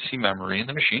internal NC memory in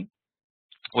the machine.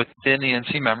 Within the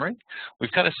NC memory,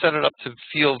 we've kind of set it up to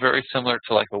feel very similar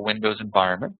to like a Windows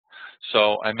environment.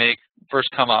 So I may first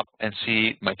come up and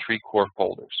see my 3 core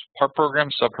folders: part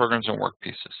programs, subprograms, and work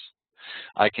pieces.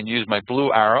 I can use my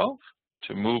blue arrow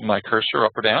to move my cursor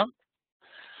up or down.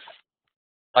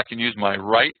 I can use my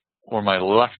right or my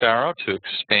left arrow to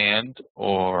expand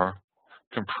or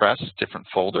compress different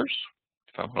folders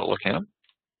if I want to look in them.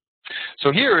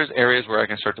 So here is areas where I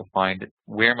can start to find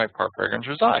where my part programs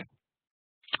reside.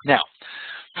 Now,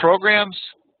 programs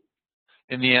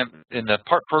in the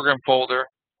part program folder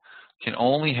can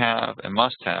only have and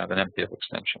must have an MPF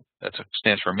extension. That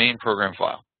stands for main program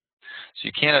file. So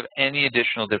you can't have any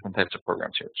additional different types of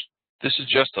programs here. This is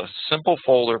just a simple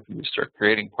folder for you to start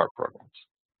creating part programs.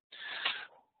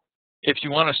 If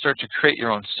you want to start to create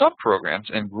your own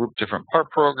subprograms and group different part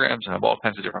programs and have all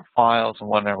kinds of different files and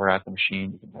whatever at the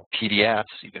machine, you can have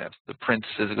PDFs, you can have the prints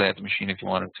physically at the machine if you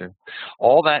wanted to.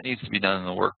 All that needs to be done in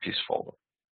the workpiece folder.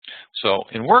 So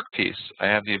in workpiece, I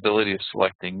have the ability of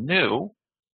selecting new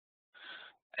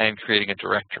and creating a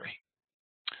directory.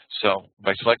 So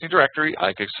by selecting directory,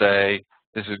 I could say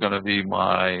this is going to be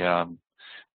my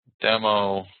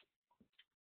demo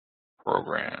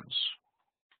programs,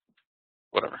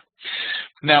 whatever.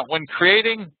 Now, when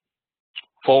creating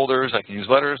folders, I can use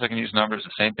letters, I can use numbers, the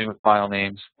same thing with file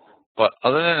names. But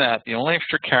other than that, the only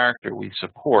extra character we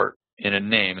support in a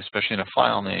name, especially in a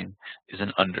file name, is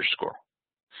an underscore.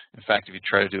 In fact, if you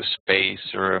try to do a space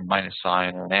or a minus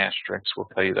sign or an asterisk, we'll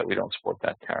tell you that we don't support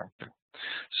that character.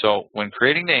 So when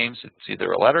creating names, it's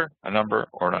either a letter, a number,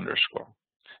 or an underscore.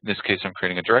 In this case, I'm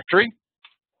creating a directory.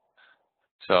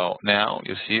 So now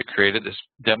you'll see it created this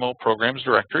demo programs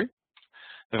directory.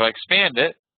 If I expand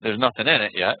it, there's nothing in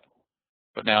it yet,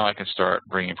 but now I can start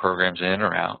bringing programs in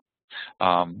or out.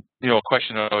 A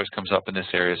question that always comes up in this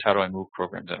area is how do I move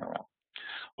programs in or out?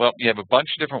 Well, you have a bunch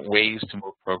of different ways to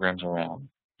move programs around,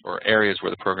 or areas where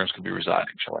the programs can be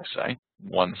residing, shall I say.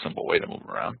 One simple way to move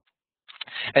around.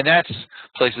 And that's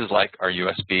places like our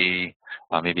USB,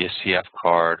 maybe a CF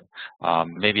card.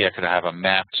 Maybe I could have a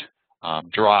mapped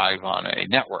drive on a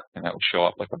network, and that would show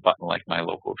up like a button like my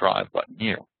local drive button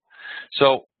here.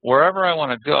 So wherever I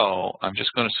want to go, I'm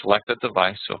just going to select that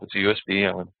device. So if it's a USB,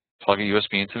 I would plug a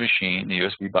USB into the machine. The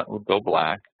USB button would go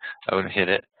black. I would hit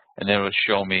it, and then it would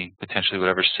show me potentially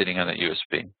whatever's sitting on that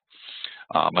USB.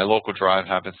 My local drive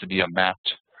happens to be a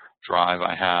mapped drive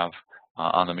I have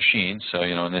on the machine. So,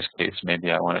 in this case,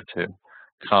 maybe I wanted to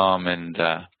come and,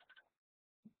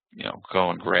 go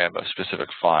and grab a specific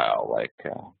file. Like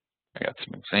I got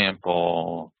some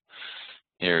example.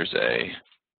 Here's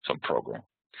some program.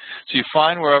 So you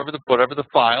find whatever the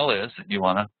file is that you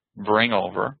want to bring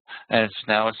over, and it's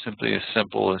now simply as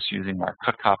simple as using our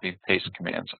cut, copy, and paste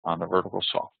commands on the vertical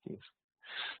soft keys.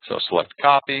 So select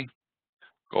copy,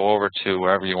 go over to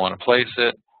wherever you want to place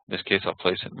it. In this case, I'll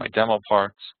place it in my demo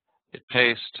parts. Hit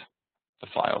paste. The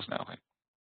file's now in.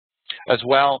 As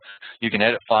well, you can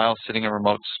edit files sitting in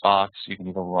remote spots. You can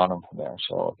even run them from there.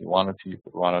 So if you wanted to, you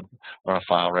could run a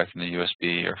file right from the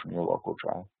USB or from your local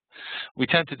drive. We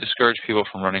tend to discourage people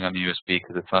from running on the USB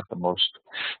because it's not the most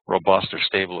robust or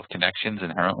stable of connections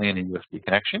inherently in a USB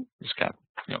connection. It's got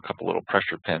a couple little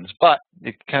pressure pins, but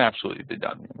it can absolutely be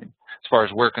done. I mean, as far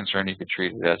as we're concerned, you could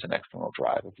treat it as an external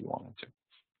drive if you wanted to.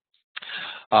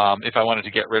 If I wanted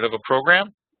to get rid of a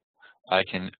program, I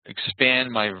can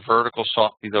expand my vertical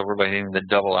soft keys over by hitting the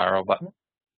double arrow button,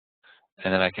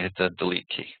 and then I can hit the delete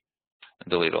key, and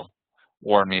delete will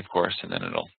warn me, of course, and then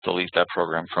it'll delete that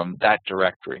program from that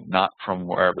directory, not from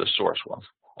wherever the source was.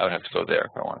 I would have to go there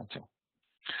if I wanted to.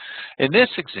 In this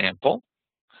example,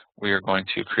 we are going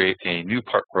to create a new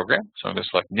part program. So I'm going to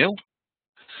select new,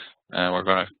 and we're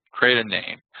going to create a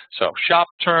name. So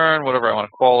ShopTurn, whatever I want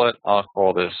to call it, I'll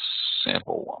call this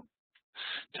sample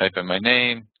 1. Type in my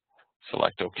name,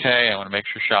 select OK. I want to make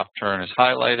sure ShopTurn is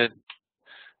highlighted.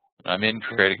 I'm in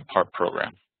creating a part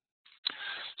program.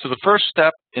 So the first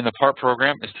step in the part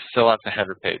program is to fill out the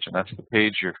header page, and that's the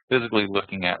page you're physically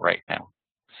looking at right now.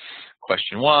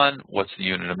 Question 1, what's the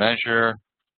unit of measure?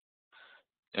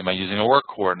 Am I using a work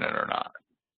coordinate or not?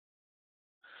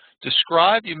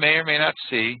 Describe, you may or may not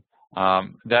see.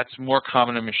 That's more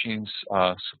common in machines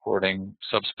supporting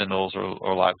sub-spindles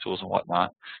or live tools and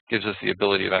whatnot. Gives us the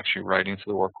ability of actually writing to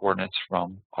the work coordinates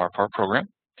from our part program.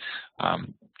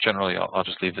 Generally, I'll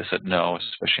just leave this at no,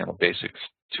 especially on a basic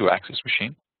 2-axis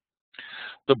machine.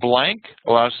 The blank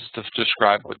allows us to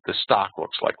describe what the stock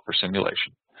looks like for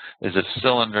simulation. Is it a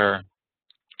cylinder?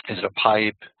 Is it a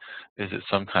pipe? Is it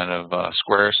some kind of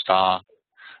square stock?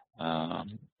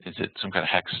 Is it some kind of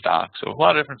hex stock? So a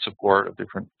lot of different support of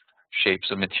different shapes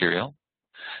of material.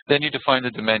 Then you define the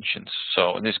dimensions.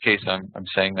 So in this case, I'm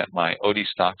saying that my OD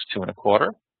stock's 2 1/4.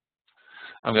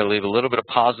 I'm going to leave a little bit of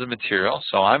positive material.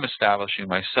 So I'm establishing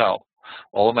myself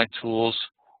all of my tools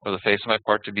for the face of my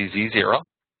part to be Z0.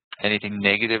 Anything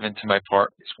negative into my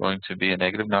part is going to be a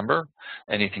negative number.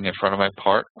 Anything in front of my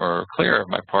part or clear of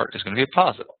my part is going to be a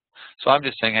positive. So I'm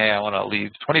just saying, hey, I want to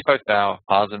leave 25 thou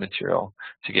positive material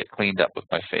to get cleaned up with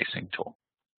my facing tool.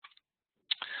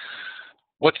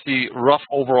 What's the rough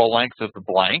overall length of the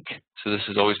blank? So this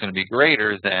is always going to be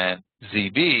greater than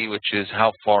ZB, which is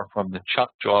how far from the chuck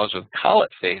jaws or the collet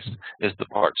face is the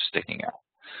part sticking out.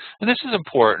 And this is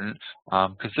important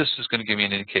because this is going to give me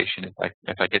an indication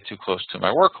if I get too close to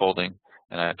my work holding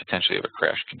and I potentially have a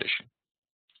crash condition.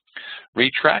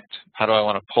 Retract, how do I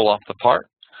want to pull off the part?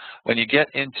 When you get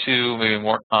into maybe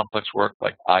more complex work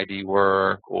like ID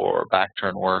work or back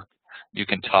turn work, you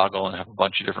can toggle and have a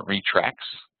bunch of different retracts.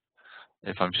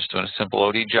 If I'm just doing a simple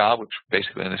OD job, which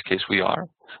basically in this case we are,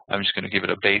 I'm just going to give it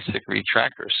a basic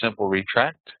retract or a simple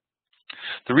retract.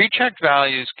 The retract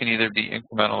values can either be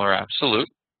incremental or absolute.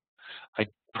 I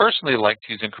personally like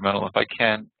to use incremental if I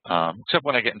can, except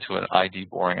when I get into an ID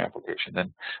boring application.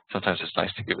 Then sometimes it's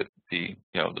nice to give it the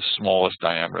the smallest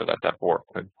diameter that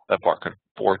part could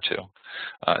bore to.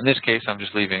 In this case, I'm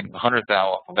just leaving 100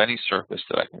 thou off of any surface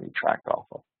that I can retract off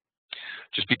of.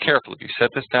 Just be careful. If you set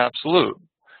this to absolute,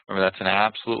 remember that's an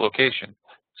absolute location.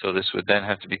 So this would then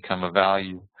have to become a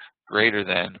value greater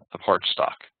than the part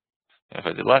stock. And if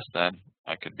I did less than,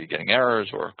 I could be getting errors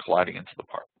or colliding into the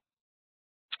part.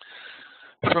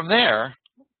 From there,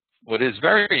 what is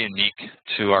very unique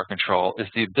to our control is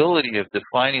the ability of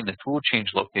defining the tool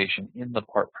change location in the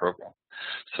part program.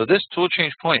 So this tool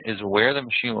change point is where the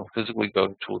machine will physically go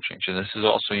to tool change. And this is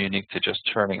also unique to just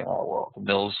turning in our world. The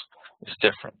mills is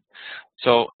different.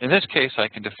 So in this case, I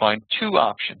can define 2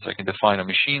 options. I can define a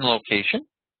machine location,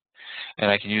 and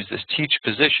I can use this teach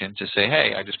position to say,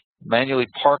 hey, I just manually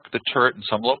park the turret in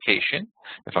some location.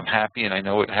 If I'm happy and I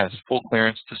know it has full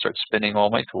clearance to start spinning all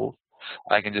my tools,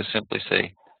 I can just simply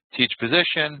say teach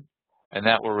position, and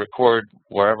that will record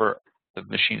wherever the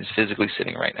machine is physically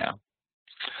sitting right now.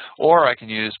 Or I can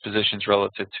use positions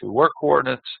relative to work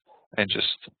coordinates and just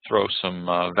throw some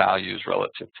values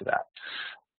relative to that.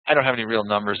 I don't have any real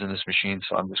numbers in this machine,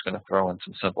 so I'm just going to throw in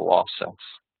some simple offsets.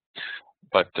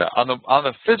 But on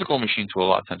the physical machine tool, a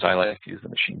lot of times I like to use the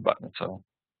machine button. So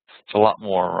it's a lot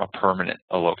more permanent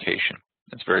a location.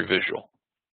 It's very visual.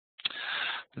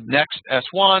 Next,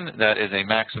 S1, that is a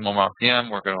maximum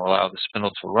RPM we're going to allow the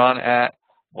spindle to run at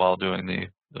while doing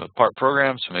the part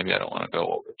program. So maybe I don't want to go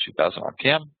over 2,000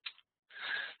 RPM.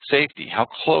 Safety, how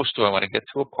close do I want to get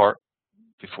to a part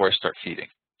before I start feeding?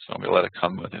 So I'm going to let it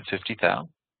come within 50 thou.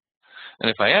 And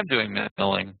if I am doing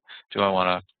milling, do I want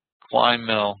to climb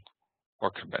mill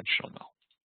or conventional mill?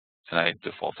 And I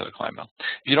default to the climb mill.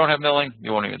 If you don't have milling,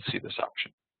 you won't even see this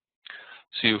option.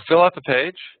 So you fill out the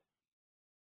page,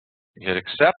 you hit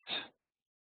accept,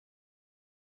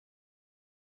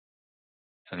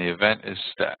 and the event is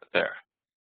there.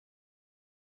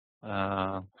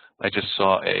 I just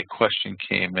saw a question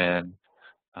came in.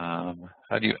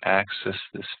 How do you access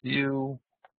this view?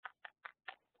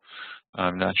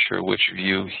 I'm not sure which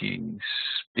view he's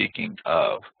speaking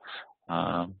of.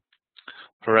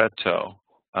 Pareto.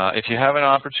 If you have an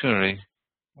opportunity,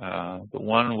 the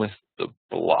one with the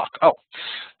block. Oh,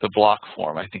 the block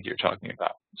form I think you're talking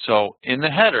about. So in the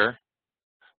header,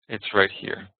 it's right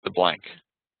here, the blank.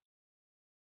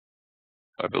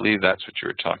 I believe that's what you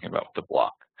were talking about with the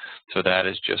block. So that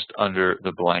is just under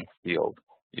the blank field.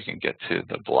 You can get to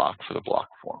the block for the block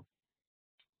form.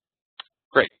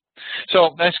 Great.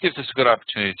 So this gives us a good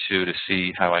opportunity to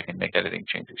see how I can make editing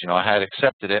changes. I had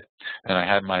accepted it, and I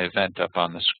had my event up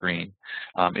on the screen.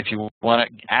 If you want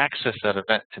to access that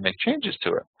event to make changes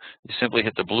to it, you simply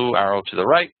hit the blue arrow to the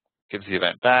right, gives the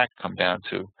event back, come down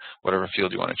to whatever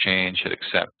field you want to change, hit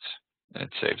accept, and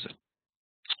it saves it.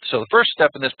 So the first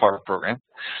step in this part program,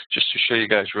 just to show you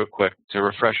guys real quick, to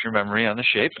refresh your memory on the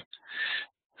shape,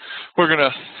 we're going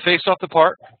to face off the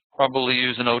part, probably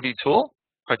use an OD tool.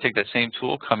 If I take that same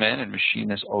tool, come in and machine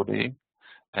this OD,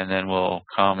 and then we'll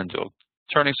come and do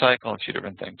turning cycle, and a few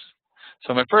different things.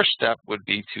 So my first step would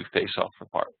be to face off the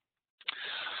part.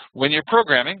 When you're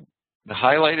programming, the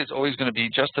highlight is always going to be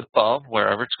just above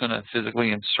wherever it's going to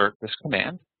physically insert this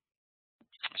command.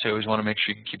 So you always want to make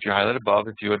sure you keep your highlight above.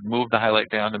 If you had moved the highlight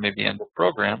down to maybe end of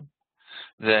program,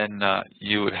 then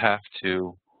you would have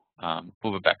to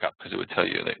move it back up because it would tell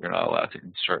you that you're not allowed to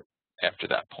insert after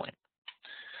that point.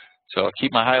 So I'll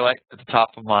keep my highlight at the top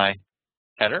of my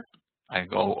header. I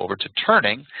go over to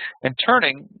turning, and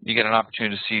turning, you get an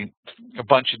opportunity to see a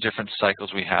bunch of different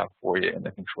cycles we have for you in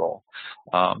the control.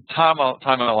 Time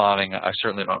allowing, I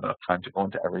certainly don't have enough time to go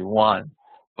into every one,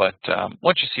 but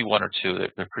once you see one or two,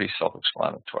 they're pretty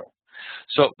self-explanatory.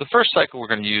 So the first cycle we're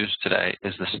going to use today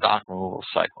is the stock removal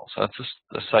cycle. So that's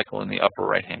the cycle in the upper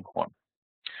right-hand corner.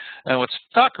 And what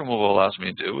stock removal allows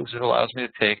me to do is it allows me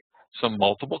to take some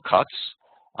multiple cuts,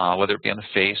 whether it be on the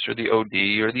face or the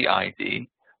OD or the ID,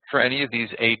 for any of these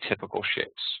atypical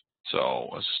shapes. So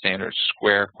a standard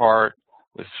square part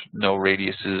with no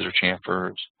radiuses or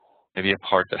chamfers, maybe a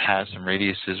part that has some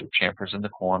radiuses or chamfers in the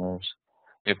corners,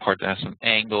 maybe a part that has some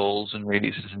angles and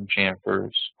radiuses and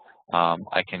chamfers.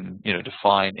 I can,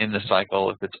 define in the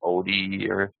cycle if it's OD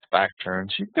or if it's back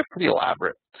turns. You can get pretty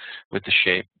elaborate with the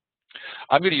shape.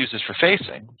 I'm going to use this for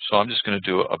facing, so I'm just going to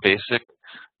do a basic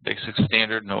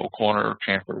standard, no corner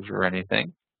chamfers or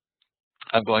anything.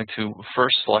 I'm going to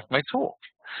first select my tool.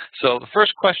 So the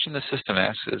first question the system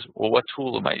asks is, well, what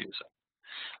tool am I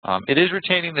using? It is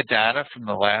retaining the data from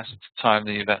the last time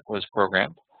the event was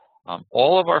programmed.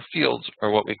 All of our fields are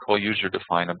what we call user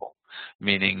definable,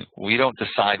 meaning we don't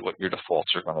decide what your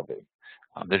defaults are going to be.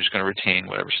 They're just going to retain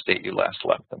whatever state you last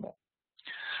left them in.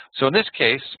 So in this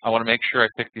case, I want to make sure I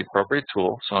pick the appropriate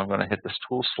tool. So I'm going to hit this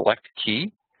tool select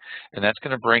key, and that's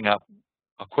going to bring up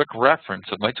a quick reference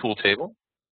of my tool table.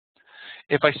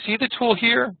 If I see the tool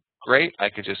here, great. I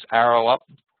could just arrow up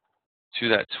to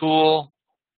that tool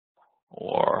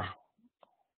or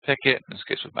pick it, in this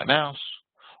case with my mouse.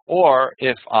 Or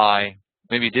if I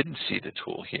maybe didn't see the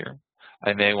tool here,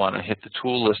 I may want to hit the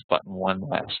tool list button one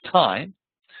last time,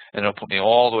 and it'll put me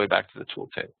all the way back to the tool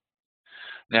table.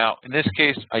 Now, in this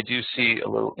case, I do see a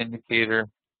little indicator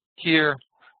here.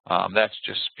 That's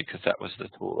just because that was the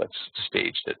tool that's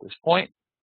staged at this point.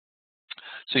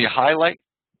 So you highlight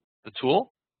the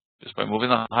tool just by moving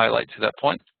the highlight to that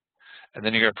point, and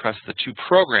then you're going to press the to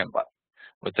program button.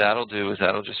 What that'll do is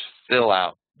that'll just fill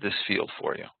out this field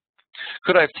for you.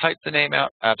 Could I have typed the name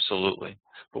out? Absolutely.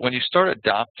 But when you start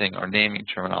adopting our naming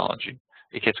terminology,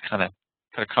 it gets kind of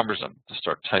cumbersome to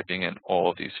start typing in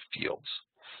all of these fields.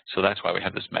 So that's why we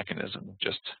have this mechanism.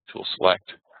 Just tool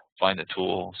select, find the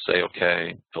tool, say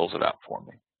OK, fills it out for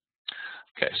me.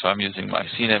 Okay, so I'm using my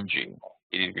CNMG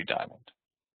 80-degree diamond.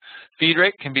 Feed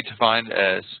rate can be defined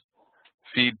as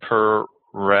feed per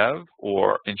rev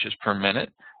or inches per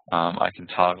minute. I can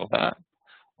toggle that.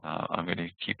 I'm going to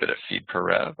keep it at feed per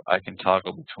rev. I can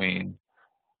toggle between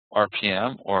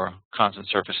RPM or constant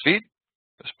surface feed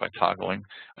just by toggling.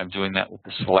 I'm doing that with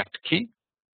the select key.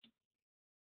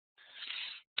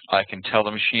 I can tell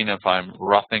the machine if I'm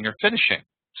roughing or finishing.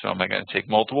 So am I going to take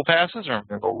multiple passes, or am I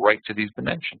going to go right to these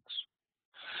dimensions?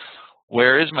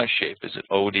 Where is my shape? Is it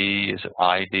OD? Is it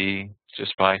ID?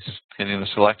 Just by hitting the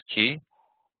select key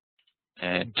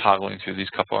and toggling through these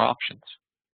couple of options.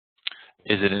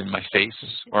 Is it in my face,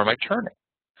 or am I turning?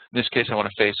 In this case, I want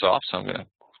to face off, so I'm going to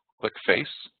click face.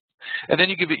 And then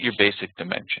you give it your basic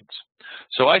dimensions.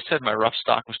 So I said my rough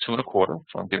stock was 2 1/4,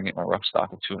 so I'm giving it my rough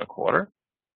stock of 2 1/4.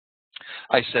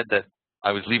 I said that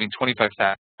I was leaving 25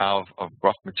 thou of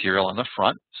rough material on the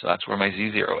front, so that's where my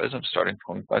Z0 is. I'm starting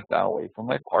 25 thou away from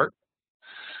my part.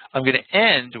 I'm going to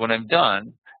end when I'm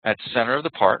done at center of the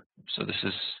part. So this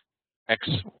is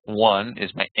X1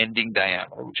 is my ending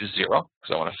diameter, which is 0,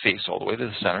 because I want to face all the way to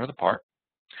the center of the part.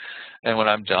 And when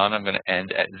I'm done, I'm going to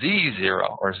end at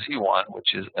Z0 or Z1,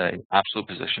 which is an absolute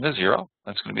position of 0.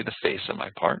 That's going to be the face of my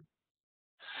part.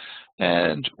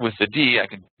 And with the D, I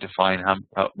can define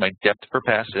how my depth per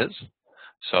pass is.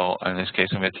 So in this case,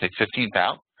 I'm going to take 15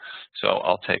 thou. So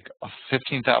I'll take a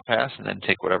 15 thou pass and then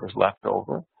take whatever's left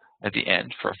over at the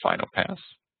end for a final pass.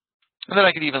 And then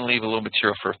I could even leave a little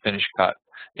material for a finish cut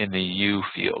in the U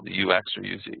field, the UX or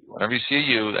UZ. Whenever you see a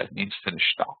U, that means finished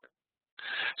stock.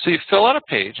 So you fill out a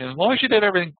page, and as long as you did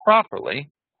everything properly,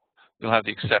 you'll have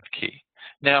the accept key.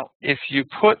 Now, if you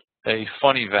put a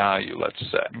funny value, let's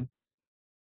say,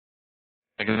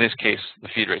 like in this case, the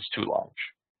feed rate's too large,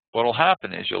 what will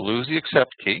happen is you'll lose the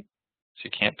accept key, so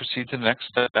you can't proceed to the next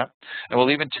step, and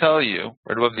we'll even tell you,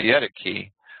 right above the edit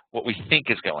key, what we think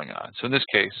is going on. So in this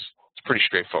case, it's pretty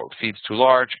straightforward. Feed's too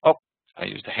large. Oh, I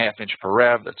used a 1/2 inch per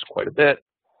rev. That's quite a bit.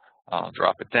 I'll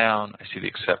drop it down. I see the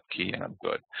accept key, and I'm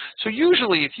good. So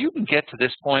usually, if you can get to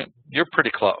this point, you're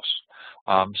pretty close.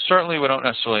 Certainly, we don't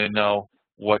necessarily know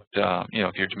what,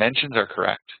 if your dimensions are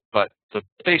correct, but the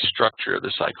base structure of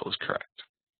the cycle is correct.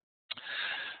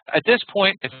 At this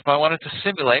point, if I wanted to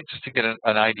simulate, just to get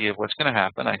an idea of what's going to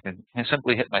happen, I can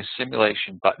simply hit my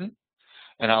simulation button,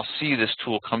 and I'll see this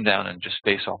tool come down and just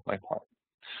face off my part.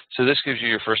 So this gives you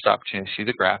your first opportunity to see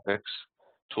the graphics.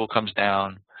 Tool comes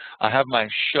down. I have my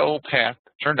show path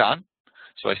turned on,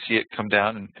 so I see it come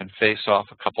down and face off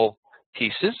a couple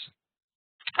pieces.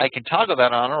 I can toggle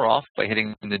that on or off by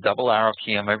hitting the double arrow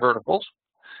key on my verticals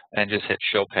and just hit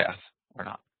show path or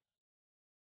not.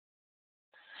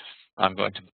 I'm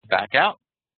going to back out.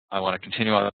 I want to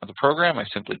continue on the program. I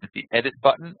simply hit the edit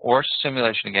button or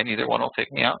simulation again. Either one will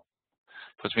take me out.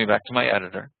 Puts me back to my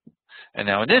editor. And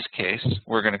now in this case,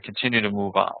 we're going to continue to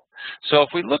move on. So if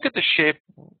we look at the shape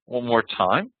one more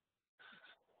time,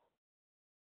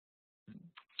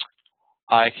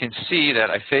 I can see that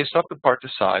I faced up the part to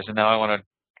size, and now I want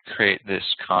to create this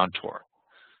contour.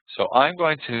 So I'm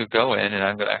going to go in and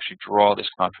I'm going to actually draw this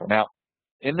contour. Now,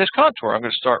 in this contour, I'm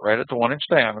going to start right at the 1-inch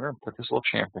diameter and put this little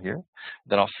chamfer here.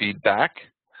 Then I'll feed back.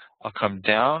 I'll come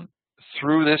down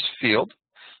through this field.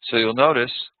 So you'll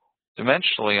notice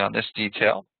dimensionally on this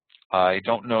detail, I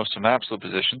don't know some absolute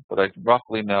positions, but I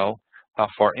roughly know how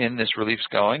far in this relief's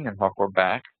going and how far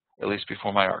back, at least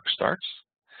before my arc starts.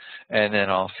 And then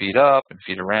I'll feed up and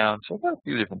feed around. So I've got a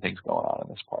few different things going on in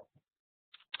this part.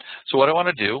 So what I want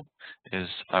to do is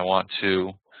I want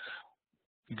to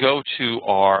go to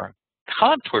our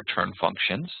contour turn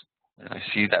functions, and I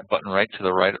see that button right to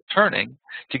the right of turning,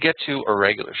 to get to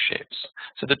irregular shapes.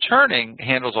 So the turning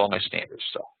handles all my standard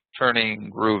stuff. Turning,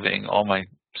 grooving, all my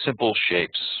simple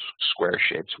shapes, square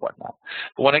shapes, whatnot.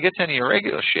 But when I get to any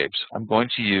irregular shapes, I'm going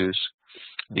to use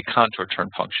the contour turn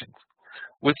function.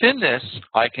 Within this,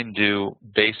 I can do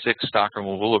basic stock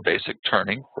removal or basic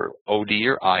turning for OD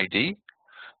or ID.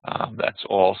 That's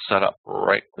all set up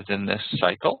right within this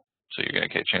cycle. So you're going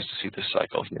to get a chance to see this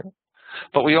cycle here.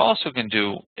 But we also can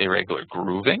do irregular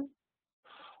grooving,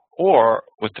 or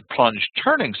with the plunge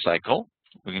turning cycle,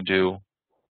 we can do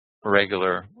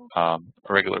irregular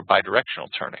bidirectional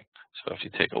turning. So if you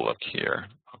take a look here,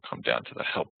 I'll come down to the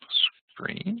help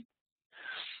screen.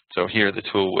 So here the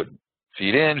tool would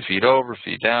feed in, feed over,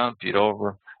 feed down, feed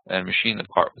over, and machine the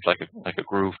part with like a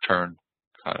groove turn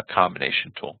kind of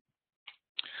combination tool.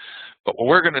 But what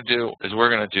we're going to do is we're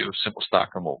going to do simple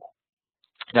stock removal.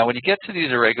 Now, when you get to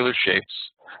these irregular shapes,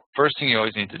 first thing you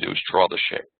always need to do is draw the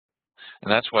shape.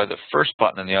 And that's why the first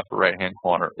button in the upper right-hand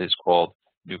corner is called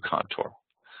New Contour.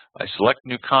 I select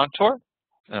New Contour,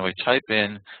 and we type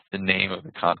in the name of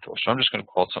the contour. So I'm just going to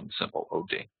call it something simple,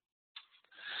 OD.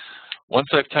 Once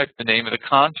I've typed the name of the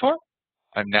contour,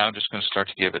 I'm now just going to start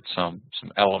to give it some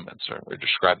elements or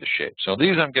describe the shape. So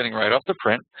these I'm getting right off the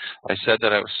print. I said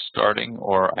that I was starting,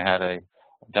 or I had a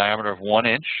diameter of 1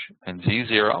 inch and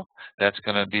Z0. That's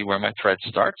going to be where my thread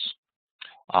starts.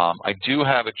 I do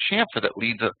have a chamfer that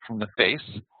leads up from the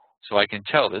face, so I can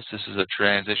tell this is a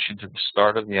transition to the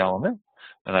start of the element,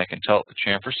 and I can tell it the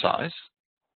chamfer size.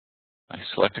 I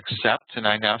select accept, and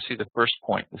I now see the first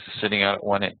point. This is sitting out at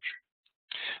 1 inch.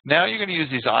 Now you're going to use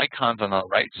these icons on the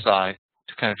right side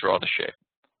to kind of draw the shape.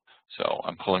 So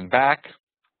I'm pulling back.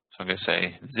 So I'm going to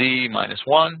say Z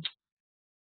 -1.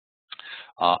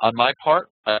 On my part,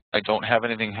 I don't have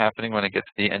anything happening when I get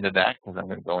to the end of that because I'm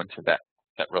going to go into that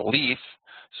relief.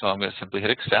 So I'm going to simply hit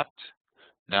accept.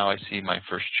 Now I see my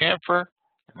first chamfer,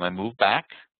 and I move back.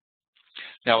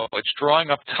 Now it's drawing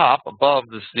up top above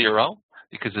this 0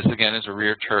 because this again is a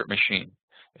rear turret machine.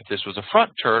 If this was a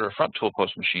front turret or front tool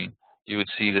post machine, you would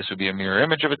see this would be a mirror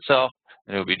image of itself,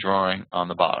 and it would be drawing on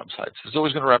the bottom side. So it's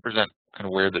always going to represent kind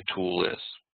of where the tool is.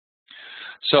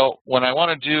 So when I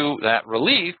want to do that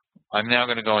relief, I'm now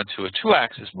going to go into a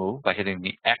 2-axis move by hitting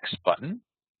the X button.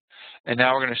 And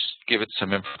now we're going to give it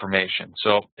some information.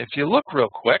 So if you look real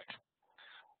quick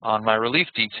on my relief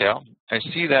detail, I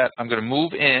see that I'm going to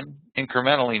move in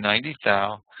incrementally 90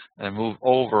 thou and move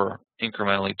over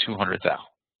incrementally 200 thou.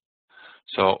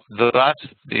 So that's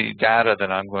the data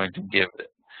that I'm going to give it.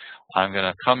 I'm going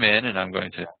to come in and I'm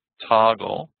going to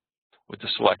toggle with the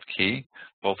select key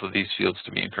both of these fields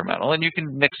to be incremental. And you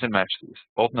can mix and match these.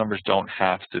 Both numbers don't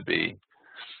have to be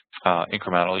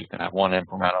incremental. You can have one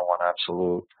incremental, one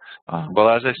absolute.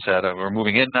 But as I said, we're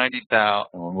moving in 90 thou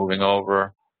and we're moving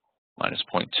over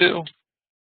 -0.2.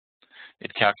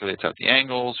 It calculates out the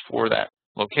angles for that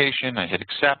location. I hit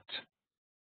accept.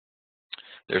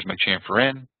 There's my chamfer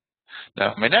in.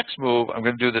 Now, my next move, I'm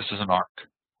going to do this as an arc.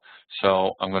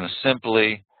 So I'm going to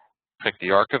simply pick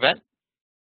the arc event,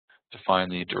 define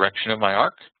the direction of my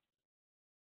arc,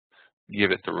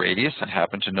 give it the radius. I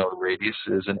happen to know the radius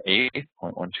is an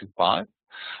 8.125.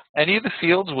 Any of the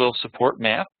fields will support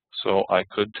math, so I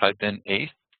could type in 8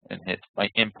 and hit my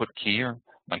input key or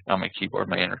on my keyboard,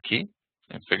 my enter key,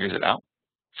 and it figures it out.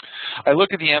 I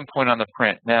look at the endpoint on the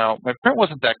print. Now, my print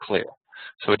wasn't that clear,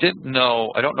 so I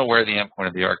don't know where the endpoint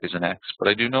of the arc is in X, but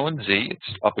I do know in Z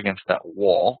it's up against that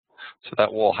wall. So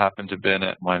that wall happened to have been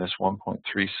at minus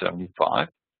 1.375.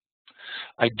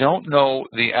 I don't know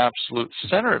the absolute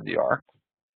center of the arc,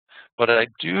 but I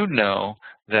do know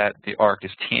that the arc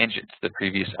is tangent to the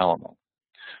previous element.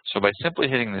 So by simply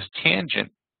hitting this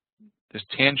tangent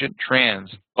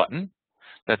trans button,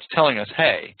 that's telling us,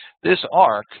 hey, this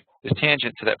arc is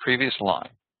tangent to that previous line.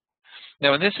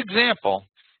 Now in this example,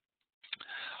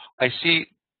 I see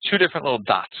two different little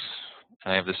dots,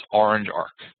 and I have this orange arc.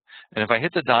 And if I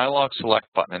hit the dialog select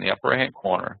button in the upper right-hand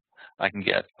corner, I can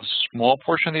get a small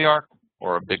portion of the arc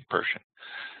or a big portion.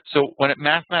 So when it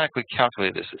mathematically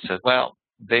calculated this, it says, well,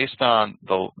 based on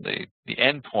the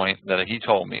endpoint that he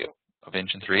told me of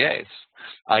inch and 3/8,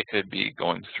 I could be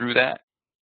going through that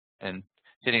and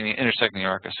intersecting the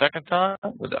arc a second time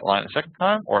with that line a second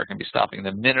time, or I can be stopping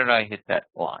the minute I hit that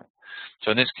line.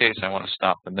 So in this case, I want to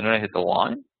stop the minute I hit the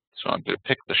line. So I'm going to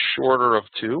pick the shorter of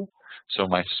two. So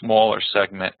my smaller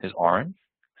segment is orange,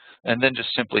 and then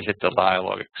just simply hit the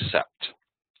dialog accept.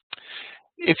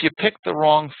 If you pick the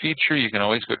wrong feature, you can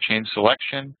always go change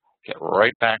selection, get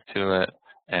right back to it,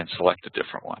 and select a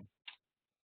different one.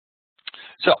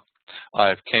 So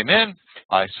I came in,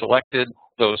 I selected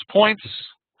those points.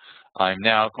 I'm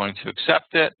now going to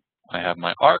accept it. I have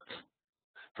my arc.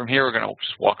 From here, we're going to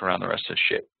just walk around the rest of the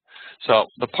shape. So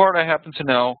the part I happen to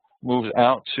know moves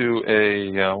out to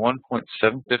a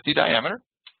 1.750 diameter.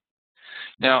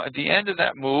 Now, at the end of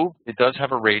that move, it does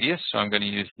have a radius, so I'm going to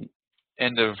use the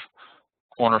end of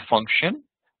corner function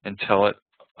and tell it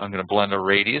I'm going to blend a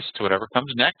radius to whatever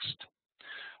comes next.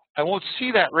 I won't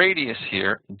see that radius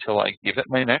here until I give it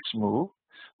my next move,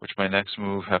 which my next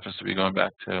move happens to be going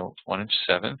back to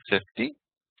 1.750.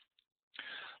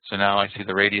 So now I see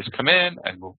the radius come in,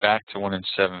 I move back to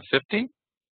 1.750.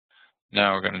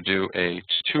 Now we're going to do a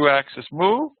 2-axis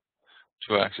move.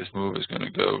 2-axis move is going to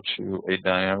go to a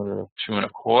diameter of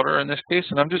 2.25 in this case,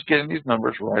 and I'm just getting these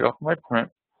numbers right off my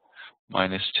print.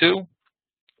 -2.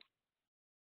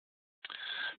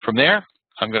 From there,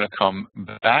 I'm going to come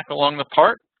back along the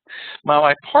part. Now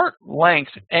my part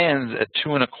length ends at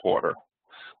 2.25,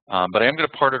 but I am going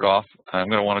to part it off. I'm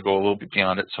going to want to go a little bit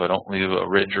beyond it so I don't leave a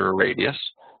ridge or a radius.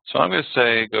 So I'm going to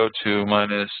say go to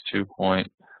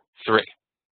 -2.3.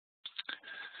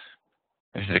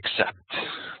 And hit accept.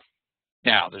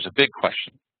 Now, there's a big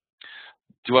question.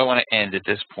 Do I want to end at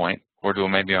this point, or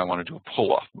maybe I want to do a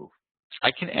pull-off move?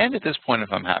 I can end at this point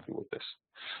if I'm happy with this.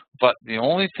 But the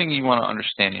only thing you want to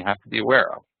understand, you have to be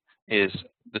aware of, is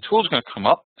the tool is going to come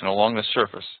up and along the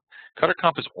surface. Cutter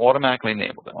comp is automatically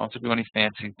enabled. I don't have to do any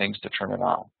fancy things to turn it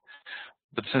on.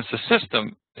 But since the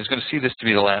system is going to see this to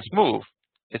be the last move,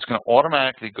 it's going to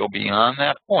automatically go beyond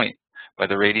that point by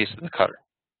the radius of the cutter.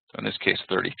 So in this case,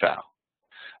 30 thou.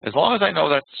 As long as I know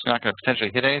that's not going to potentially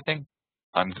hit anything,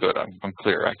 I'm good. I'm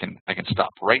clear. I can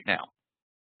stop right now.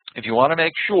 If you want to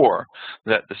make sure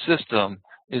that the system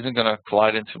isn't going to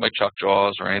collide into my chuck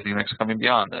jaws or anything that's coming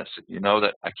beyond this, if you know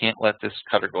that I can't let this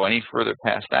cutter go any further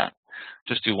past that,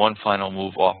 just do one final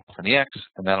move off on the X,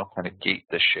 and that'll kind of gate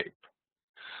this shape.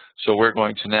 So we're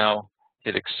going to now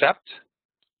hit accept,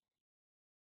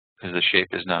 because the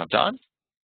shape is now done.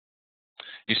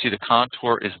 You see the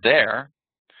contour is there.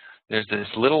 There's this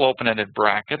little open-ended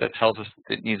bracket that tells us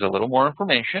it needs a little more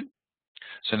information.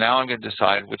 So now I'm going to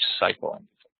decide which cycle I'm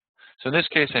using. So in this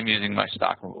case, I'm using my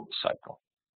stock removal cycle.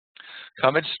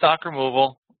 Come into stock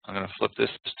removal. I'm going to flip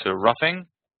this to roughing.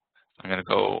 I'm going to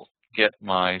go get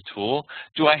my tool.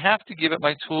 Do I have to give it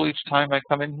my tool each time I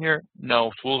come in here? No,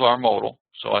 tools are modal,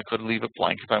 so I could leave it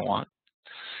blank if I want.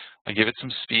 I give it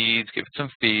some speeds, give it some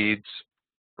feeds,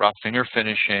 roughing or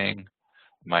finishing.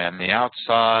 Am I on the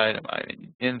outside? Am I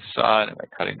on the inside? Am I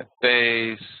cutting the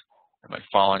face? Am I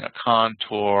following a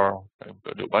contour? I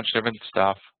do a bunch of different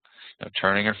stuff. You know,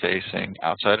 turning or facing,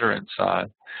 outside or inside.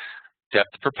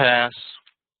 Depth per pass.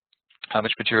 How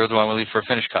much material do I want to leave for a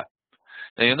finish cut?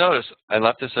 Now you'll notice I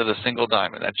left this as a single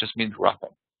diamond. That just means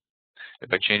roughing.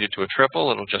 If I change it to a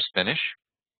triple, it'll just finish.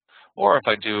 Or if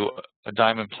I do a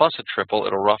diamond plus a triple,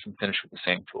 it'll rough and finish with the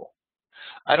same tool.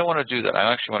 I don't want to do that.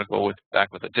 I actually want to go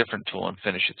back with a different tool and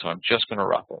finish it, so I'm just going to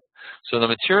rough it. So the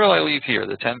material I leave here,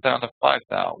 the 10 thou to 5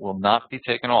 thou, will not be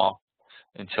taken off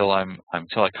until I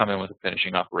come in with a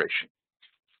finishing operation.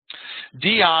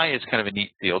 DI is kind of a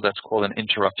neat field. That's called an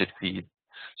interrupted feed.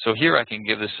 So here I can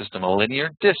give the system a linear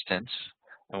distance,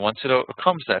 and once it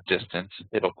comes that distance,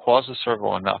 it'll cause the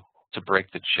servo enough to break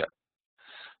the chip.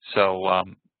 So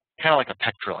kind of like a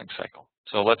peck drilling cycle.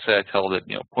 So let's say I tell it,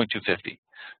 0.250.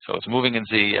 So it's moving in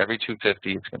Z every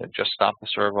 250. It's going to just stop the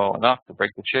servo enough to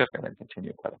break the chip and then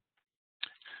continue cutting.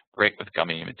 Great with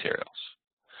gummy materials.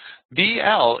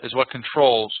 BL is what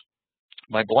controls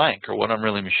my blank, or what I'm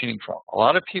really machining from. A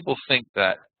lot of people think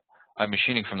that I'm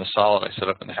machining from the solid I set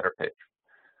up in the header page.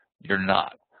 You're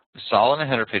not. The solid in the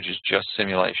header page is just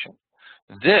simulation.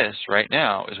 This, right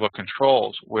now, is what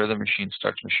controls where the machine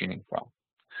starts machining from.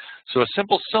 So a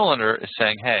simple cylinder is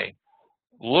saying, hey,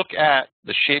 look at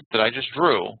the shape that I just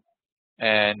drew,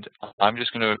 and I'm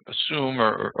just going to assume,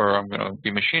 or I'm going to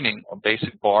be machining a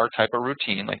basic bar type of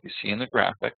routine like you see in the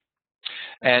graphic.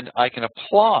 And I can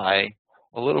apply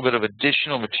a little bit of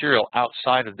additional material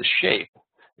outside of the shape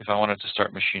if I wanted to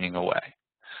start machining away.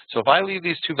 So if I leave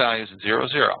these two values at 0,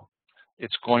 0,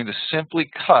 it's going to simply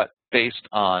cut based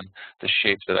on the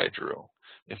shape that I drew.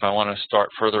 If I want to start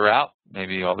further out,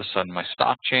 maybe all of a sudden my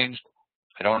stock changed,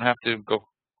 I don't have to go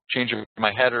change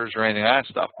my headers or anything like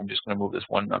that stuff. I'm just going to move this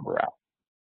one number out.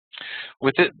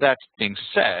 With that being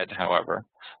said, however,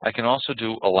 I can also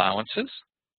do allowances.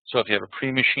 So if you have a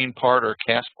pre-machined part or a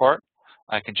cast part,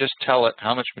 I can just tell it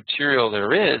how much material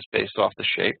there is based off the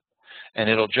shape, and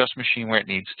it'll just machine where it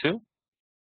needs to.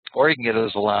 Or you can get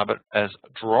it as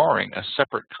drawing a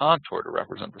separate contour to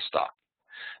represent the stock.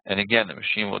 And again, the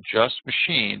machine will just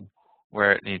machine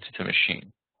where it needs to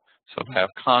machine. So if I have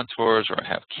contours or I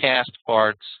have cast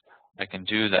parts, I can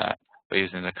do that by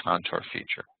using the contour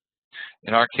feature.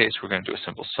 In our case, we're going to do a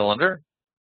simple cylinder.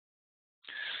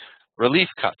 Relief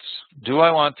cuts. Do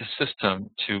I want the system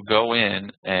to go in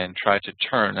and try to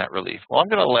turn that relief? Well, I'm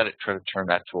going to let it try to turn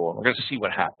that tool, and we're going to see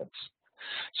what happens.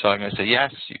 So I'm going to say,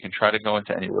 yes, you can try to go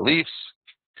into any reliefs.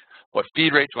 What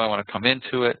feed rate do I want to come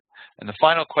into it? And the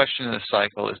final question in the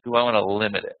cycle is, do I want to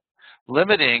limit it?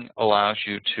 Limiting allows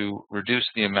you to reduce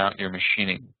the amount you're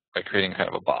machining by creating kind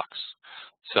of a box.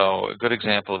 So a good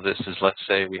example of this is, let's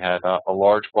say we had a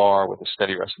large bar with a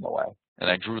steady rest in the way, and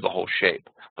I drew the whole shape,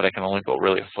 but I can only go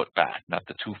really a foot back, not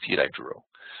the 2 feet I drew.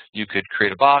 You could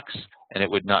create a box, and it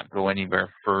would not go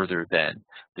anywhere further than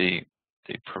the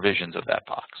provisions of that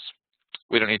box.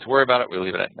 We don't need to worry about it. We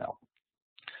leave it at no.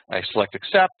 I select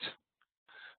accept.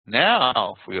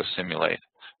 Now, if we go simulate,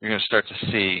 you're going to start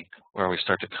to see where we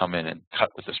start to come in and cut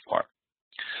with this part.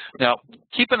 Now,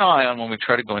 keep an eye on when we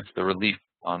try to go into the relief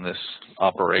on this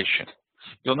operation.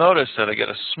 You'll notice that I get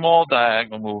a small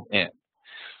diagonal move in.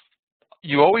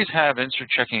 You always have insert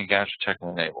checking and gadget checking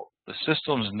enabled. The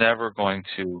system's never going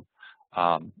to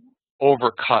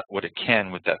overcut what it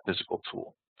can with that physical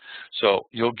tool. So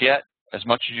you'll get as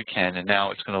much as you can, and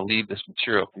now it's going to leave this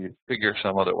material for you to figure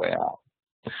some other way out.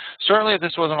 Certainly, if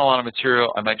this wasn't a lot of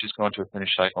material, I might just go into a finish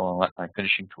cycle and let my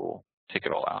finishing tool take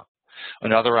it all out.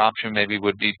 Another option maybe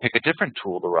would be pick a different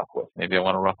tool to rough with. Maybe I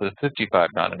want to rough with a 55,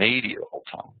 not an 80 the whole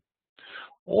time.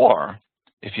 Or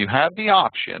if you have the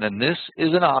option, and this is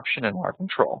an option in our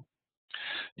control,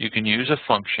 you can use a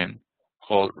function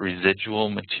called residual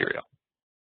material.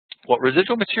 What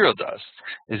residual material does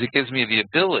is it gives me the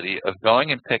ability of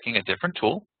going and picking a different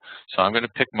tool. So I'm going to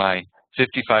pick my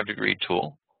 55-degree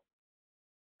tool,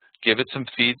 give it some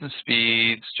feeds and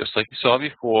speeds, just like you saw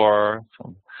before,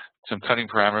 some cutting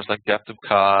parameters like depth of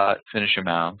cut, finish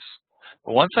amounts.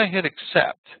 But once I hit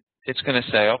accept, it's going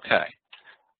to say, okay,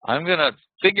 I'm going to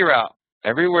figure out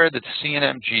everywhere that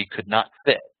CNMG could not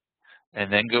fit,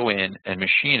 and then go in and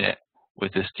machine it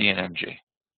with this DNMG.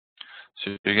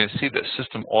 So you're going to see the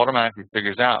system automatically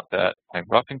figures out that my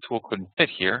roughing tool couldn't fit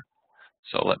here.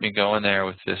 So let me go in there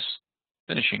with this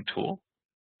finishing tool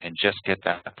and just get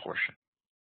that portion.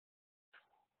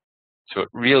 So it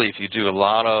really, if you do a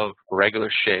lot of regular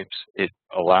shapes, it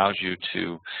allows you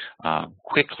to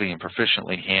quickly and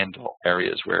proficiently handle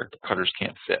areas where the cutters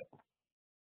can't fit.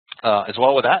 As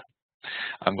well with that,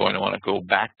 I'm going to want to go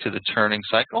back to the turning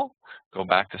cycle, go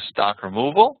back to stock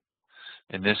removal.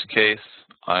 In this case,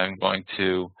 I'm going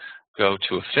to go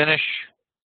to a finish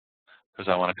because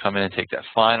I want to come in and take that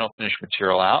final finished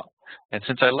material out. And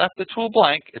since I left the tool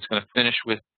blank, it's going to finish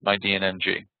with my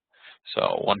DNMG.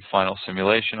 So one final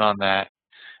simulation on that,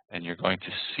 and you're going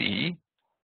to see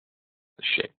the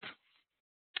shape.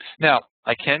 Now,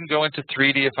 I can go into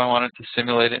 3D if I wanted to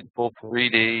simulate it in full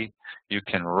 3D. You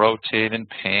can rotate and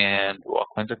pan, do all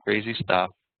kinds of crazy stuff.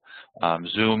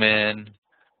 Zoom in.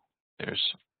 There's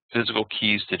physical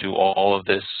keys to do all of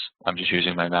this. I'm just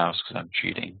using my mouse because I'm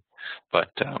cheating. But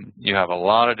you have a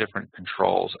lot of different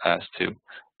controls as to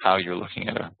how you're looking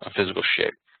at a physical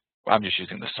shape. I'm just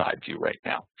using the side view right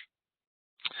now.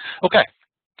 Okay,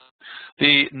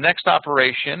 The next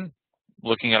operation,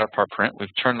 looking at our part print,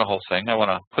 we've turned the whole thing. I want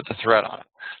to put the thread on it.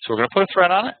 So we're going to put a thread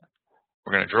on it.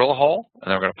 We're going to drill a hole, and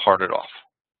then we're going to part it off.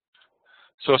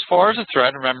 So as far as the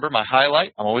thread, remember my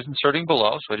highlight, I'm always inserting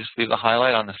below, so I just leave the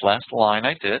highlight on this last line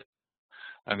I did.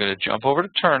 I'm going to jump over to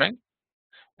turning,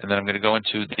 and then I'm going to go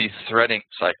into the threading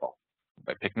cycle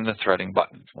by picking the threading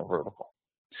button, vertical.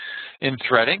 In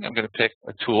threading, I'm going to pick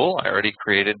a tool. I already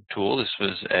created a tool. This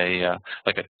was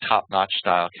like a top-notch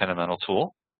style Kennametal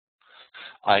tool.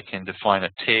 I can define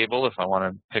a table if I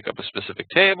want to pick up a specific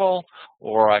table,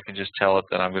 or I can just tell it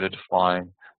that I'm going to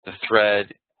define the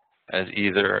thread as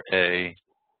either a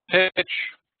pitch,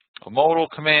 a modal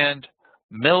command,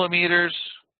 millimeters,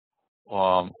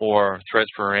 or threads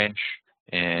per inch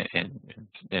in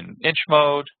inch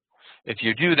mode. If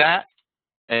you do that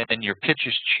and your pitch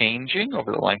is changing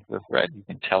over the length of the thread, you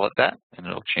can tell it that and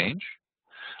it'll change.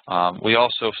 We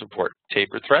also support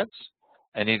taper threads.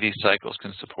 Any of these cycles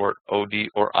can support OD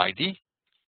or ID,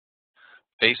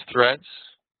 base threads,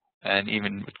 and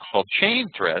even what's called chain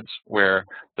threads, where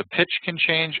the pitch can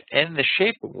change and the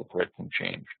shape of the thread can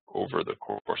change over the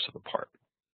course of the part.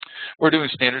 We're doing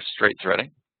standard straight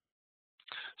threading.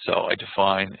 So I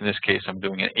define, in this case, I'm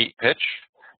doing an 8 pitch.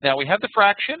 Now we have the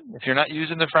fraction. If you're not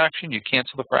using the fraction, you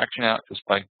cancel the fraction out just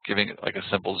by giving it like a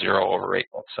simple 0/8,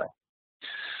 let's say.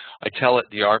 I tell it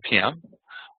the RPM.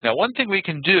 Now one thing we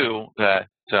can do that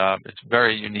it's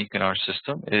very unique in our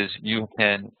system is you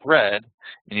can thread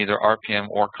in either RPM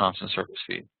or constant surface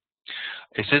feed.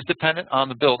 This is dependent on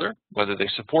the builder, whether they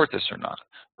support this or not,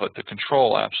 but the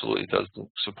control absolutely does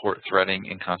support threading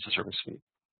in constant surface feed.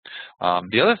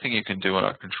 The other thing you can do in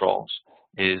our controls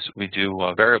is we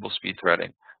do variable speed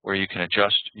threading, where you can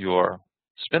adjust your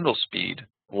spindle speed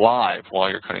live while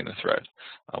you're cutting the thread.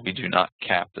 We do not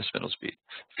cap the spindle speed.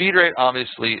 Feed rate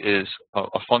obviously is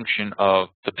a function of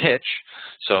the pitch,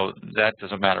 so that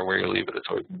doesn't matter where you leave it. It's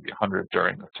always going to be 100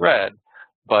 during the thread,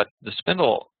 but the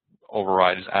spindle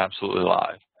override is absolutely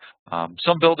live.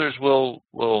 Some builders will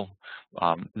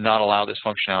not allow this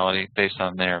functionality based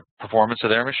on their performance of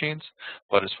their machines,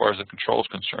 but as far as the control is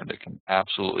concerned, it can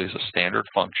absolutely, as a standard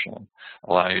function,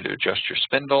 allow you to adjust your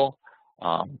spindle,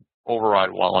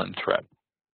 override while in thread.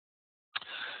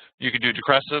 You can do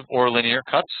degressive or linear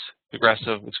cuts.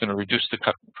 Degressive, it's going to reduce the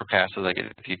cut per pass as I get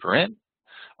it deeper in.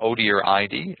 OD or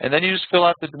ID, and then you just fill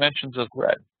out the dimensions of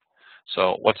thread.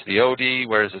 So what's the OD?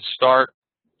 Where does it start?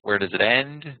 Where does it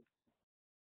end?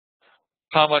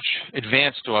 How much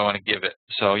advance do I want to give it?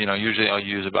 So, usually I'll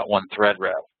use about 1 thread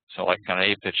rev. So like kind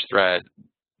of 8-pitch thread,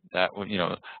 that would,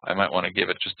 I might want to give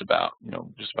it just about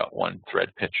 1 thread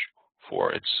pitch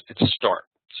for its start.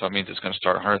 So it means it's going to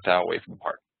start 100th thou away from the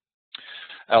part.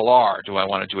 LR, do I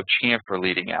want to do a chamfer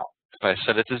leading out? If I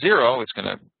set it to 0, it's going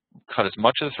to cut as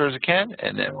much of the thread as it can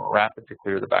and then wrap it to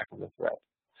clear the back of the thread.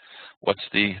 What's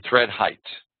the thread height?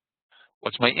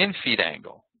 What's my in-feed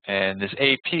angle? And this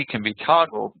AP can be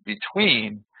toggled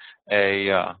between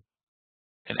an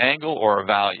angle or a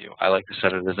value. I like to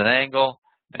set it as an angle,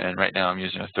 and right now I'm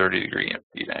using a 30-degree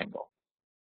in-feed angle.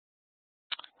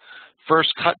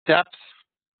 First cut depth.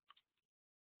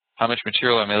 How much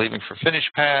material am I leaving for finish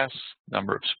pass?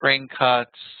 Number of spring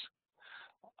cuts.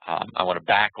 I want to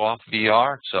back off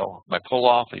VR, so my pull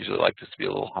off, I usually like this to be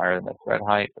a little higher than the thread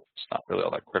height. It's not really all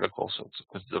that critical, so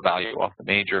it's the value off the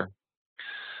major.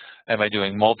 Am I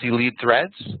doing multi-lead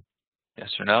threads? Yes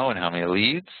or no, and how many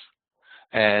leads?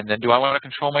 And then do I want to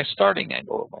control my starting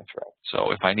angle of my thread?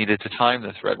 So if I needed to time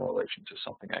the thread in relation to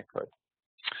something, I could.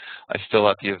 I fill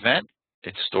out the event,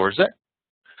 it stores it.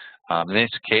 In this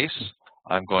case,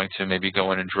 I'm going to maybe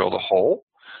go in and drill the hole,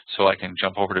 so I can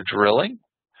jump over to drilling.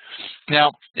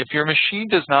 Now, if your machine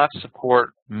does not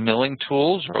support milling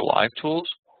tools or live tools,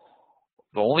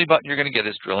 the only button you're going to get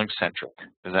is drilling centric,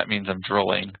 because that means I'm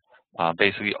drilling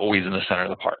basically always in the center of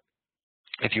the part.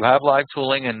 If you have live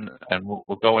tooling, and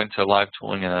we'll go into live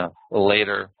tooling in a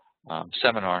later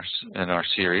seminar in our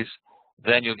series,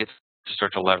 then you'll get to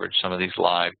start to leverage some of these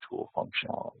live tool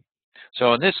functionality.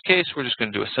 So in this case, we're just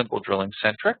going to do a simple drilling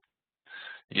centric.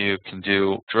 You can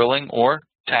do drilling or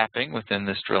tapping within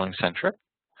this drilling centric.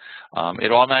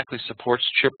 It automatically supports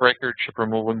chip breaker, chip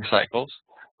removing cycles,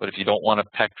 but if you don't want a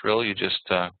peck drill, you just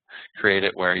create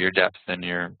it where your depth and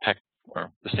your peck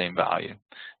are the same value,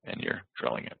 and you're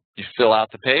drilling it. You fill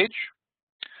out the page,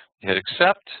 you hit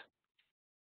accept.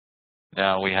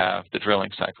 Now we have the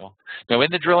drilling cycle. Now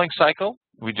in the drilling cycle,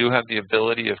 we do have the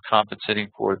ability of compensating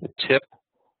for the tip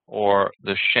or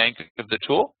the shank of the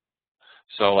tool.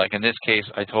 So like in this case,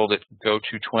 I told it go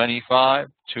 225,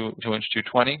 2 inch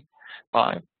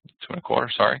 225, 2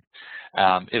 1/4, sorry.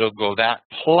 It'll go that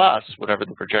plus whatever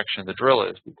the projection of the drill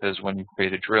is, because when you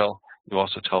create a drill, You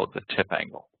also tell it the tip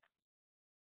angle.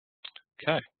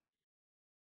 Okay.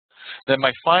 Then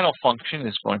my final function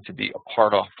is going to be a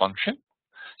part off function.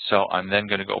 So I'm then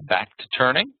going to go back to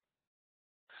turning,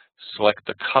 select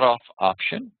the cutoff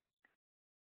option,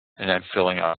 and then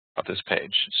filling out this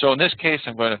page. So in this case,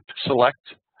 I'm going to select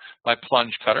my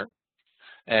plunge cutter.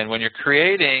 And when you're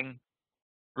creating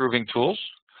grooving tools,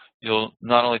 you'll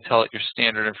not only tell it your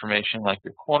standard information like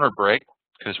your corner break,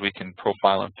 because we can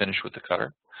profile and finish with the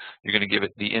cutter. You're going to give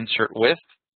it the insert width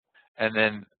and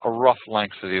then a rough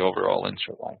length of the overall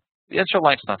insert length. The insert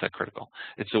length's not that critical.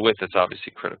 It's the width that's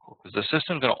obviously critical, because the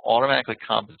system's going to automatically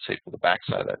compensate for the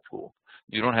backside of that tool.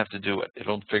 You don't have to do it.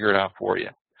 It'll figure it out for you.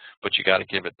 But you got to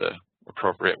give it the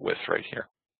appropriate width right here.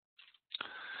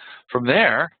 From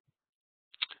there,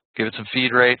 give it some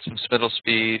feed rate, some spindle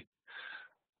speed.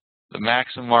 The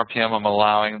maximum RPM I'm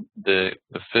allowing the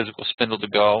physical spindle to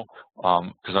go,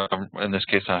 because in this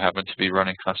case I happen to be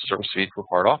running constant service speed for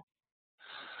part off.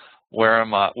 Where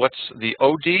what's the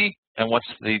OD and what's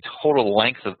the total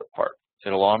length of the part?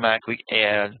 It'll automatically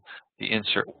add the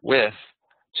insert width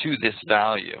to this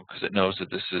value because it knows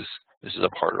that this is a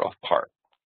parted off part.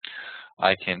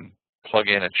 I can plug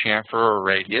in a chamfer or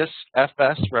radius.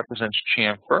 FS represents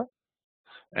chamfer.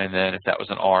 And then if that was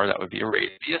an R, that would be a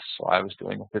radius. So I was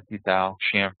doing a 50 thou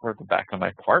chamfer at the back of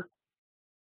my part.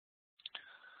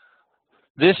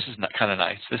 This is kind of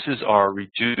nice. This is our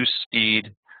reduced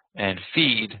speed and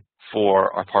feed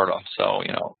for our part off. So,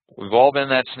 you know, we've all been in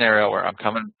that scenario where I'm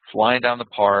flying down the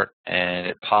part and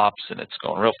it pops and it's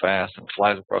going real fast and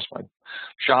flies across my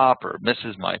shop or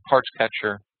misses my parts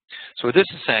catcher. So what this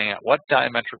is saying, at what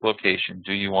diametric location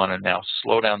do you want to now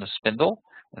slow down the spindle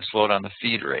and slow down the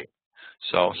feed rate?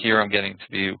 So here I'm getting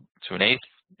to be to an 1/8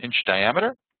 inch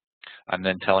diameter. I'm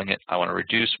then telling it I want to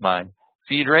reduce my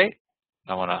feed rate.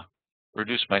 I want to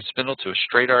reduce my spindle to a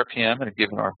straight RPM at a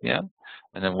given RPM.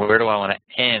 And then where do I want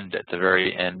to end at the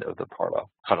very end of the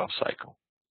cutoff cycle?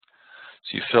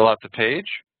 So you fill out the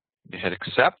page, you hit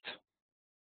accept.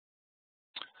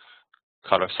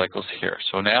 Cutoff cycle's here.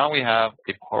 So now we have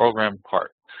a programmed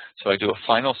part. So I do a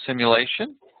final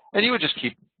simulation, and you would just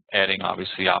keep adding,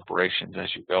 obviously, operations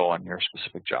as you go on your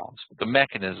specific jobs. But the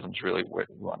mechanism is really what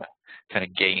you want to kind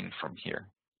of gain from here.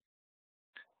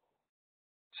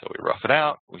 So we rough it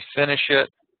out, we finish it,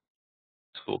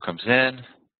 tool comes in,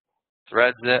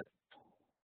 threads it,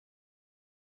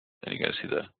 then you guys see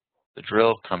the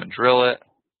drill, come and drill it,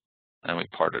 and we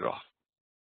part it off.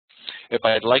 If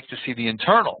I'd like to see the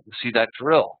internal, to see that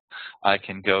drill, I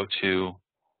can go to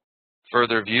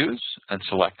further views and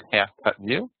select half cut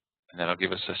view, and then it'll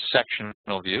give us a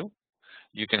sectional view.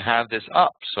 You can have this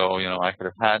up, so you know I could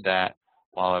have had that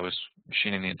while I was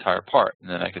machining the entire part, and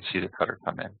then I could see the cutter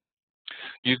come in.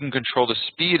 You can control the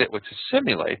speed at which it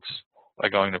simulates by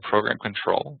going to Program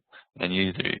Control and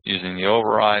either using the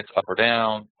overrides up or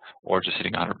down, or just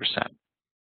hitting 100%.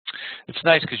 It's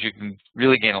nice because you can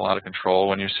really gain a lot of control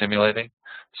when you're simulating.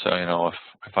 So you know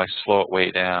if I slow it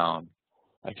way down,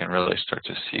 I can really start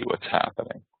to see what's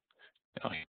happening. You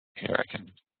know, here I can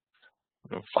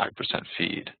go 5%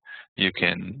 feed. You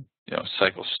can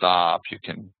cycle stop. You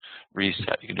can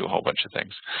reset. You can do a whole bunch of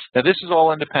things. Now this is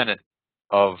all independent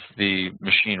of the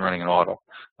machine running in auto.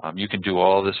 You can do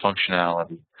all this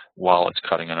functionality while it's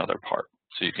cutting another part.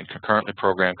 So you can concurrently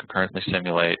program, concurrently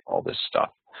simulate all this stuff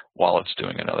while it's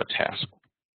doing another task.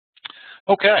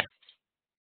 Okay.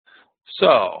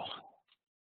 So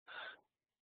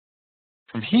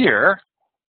from here,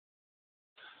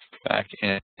 back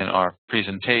in our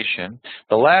presentation,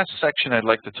 the last section I'd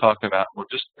like to talk about, we'll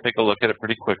just take a look at it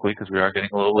pretty quickly because we are getting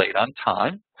a little late on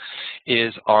time,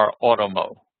 is our auto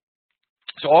mode.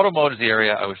 So auto mode is the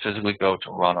area I would physically go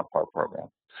to run a part program.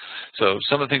 So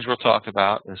some of the things we'll talk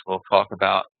about is we'll talk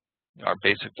about our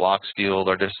basic blocks field,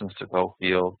 our distance to go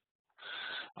field,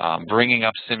 bringing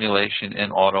up simulation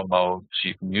in auto mode so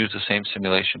you can use the same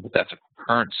simulation, but that's a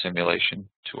concurrent simulation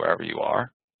to wherever you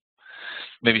are.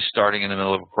 Maybe starting in the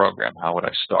middle of a program, how would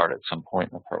I start at some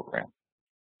point in the program?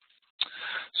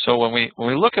 So when we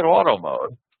look at auto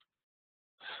mode,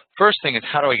 first thing is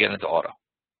how do I get into auto?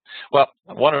 Well,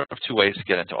 one of two ways to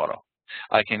get into auto.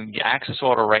 I can access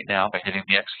auto right now by hitting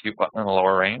the execute button in the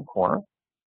lower right-hand corner,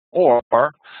 or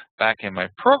back in my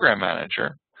program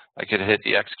manager, I could hit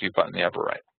the execute button in the upper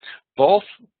right. Both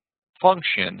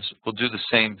functions will do the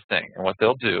same thing, and what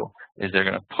they'll do is they're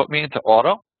going to put me into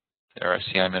auto. There I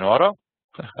see I'm in auto.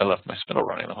 I left my spindle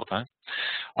running the whole time.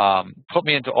 Put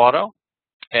me into auto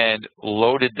and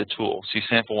loaded the tool. See,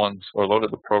 sample one's, or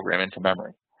loaded the program into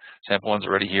memory. Sample one's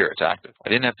already here, it's active. I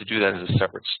didn't have to do that as a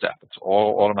separate step. It's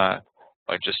all automatic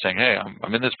by just saying, hey,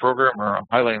 I'm in this program, or I'm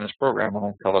highlighting this program, and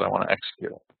I tell it I want to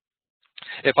execute it.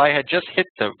 If I had just hit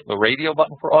the radio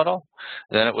button for auto,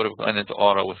 then it would have gone into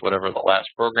auto with whatever the last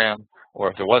program, or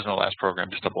if there wasn't a last program,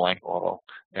 just a blank auto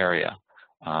area.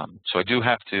 So I do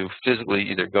have to physically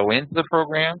either go into the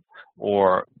program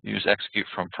or use execute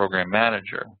from program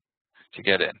manager to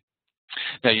get in.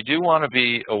 Now you do want to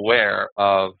be aware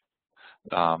of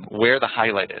where the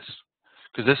highlight is,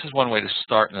 because this is one way to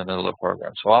start in the middle of the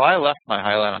program. So while I left my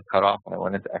highlight on cutoff when I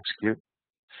went into execute,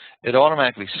 it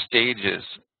automatically stages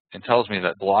and tells me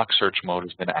that block search mode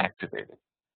has been activated.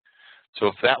 So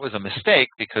if that was a mistake,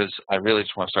 because I really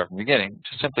just want to start from the beginning,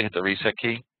 just simply hit the reset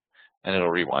key and it'll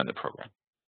rewind the program.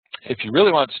 If you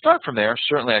really want to start from there,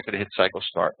 certainly I could have hit cycle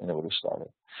start and it would have started.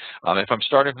 If I'm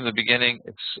starting from the beginning,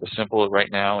 it's as simple as right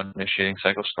now initiating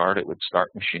cycle start, it would start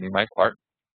machining my part.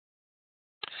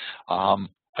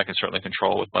 I can certainly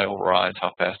control with my overrides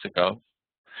how fast it goes.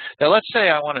 Now let's say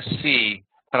I want to see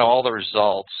kind of all the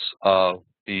results of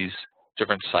these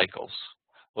different cycles.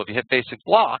 Well, if you hit basic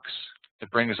blocks, it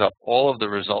brings up all of the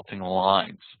resulting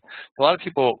lines. A lot of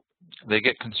people, they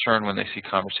get concerned when they see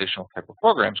conversational type of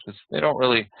programs because they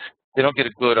don't get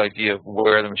a good idea of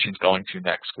where the machine's going to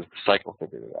next because the cycle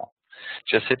figured it out.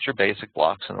 Just hit your basic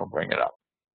blocks and it'll bring it up.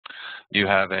 You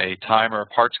have a timer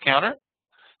parts counter,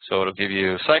 so it'll give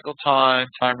you cycle time,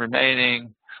 time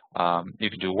remaining. You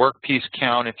can do work piece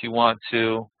count if you want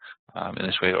to. In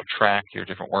this way, it'll track your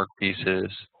different work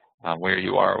pieces, where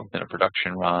you are within a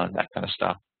production run, that kind of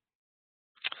stuff.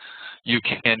 You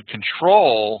can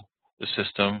control the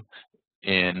system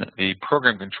in the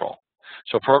program control.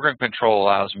 So program control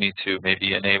allows me to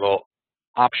maybe enable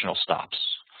optional stops.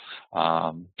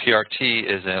 PRT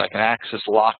is like an axis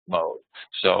lock mode.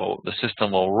 So the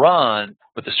system will run,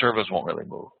 but the servos won't really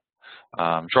move.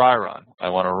 Dry run, I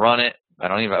want to run it. I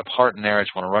don't even have a part in there. I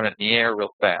just want to run it in the air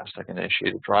real fast. I can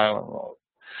initiate a dry run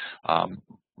mode.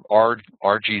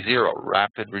 RG0,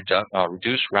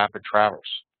 reduce rapid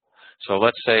traverse. So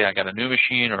let's say I got a new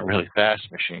machine or a really fast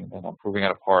machine and I'm proving it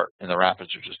apart and the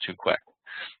rapids are just too quick.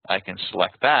 I can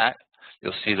select that.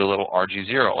 You'll see the little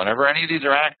RG0 whenever any of these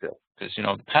are active, because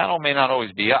the panel may not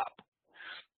always be up,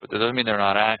 but that doesn't mean they're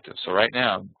not active. So right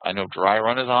now I know dry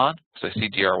run is on because I see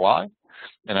DRY,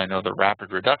 and I know the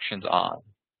rapid reduction's on.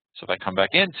 So if I come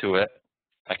back into it,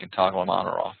 I can toggle them on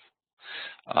or off.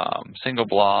 Single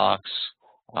blocks,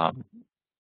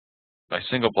 by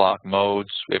single block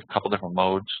modes, we have a couple different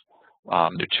modes.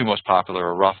 The two most popular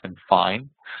are rough and fine.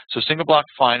 So single block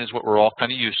fine is what we're all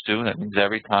kind of used to. That means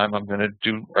every time I'm going to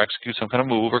do or execute some kind of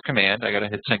move or command, I got to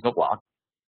hit single block.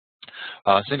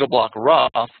 Single block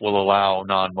rough will allow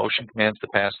non-motion commands to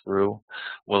pass through,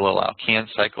 will allow can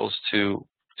cycles to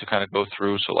kind of go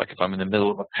through. So like if I'm in the middle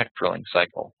of a peck drilling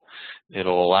cycle,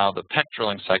 it'll allow the peck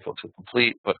drilling cycle to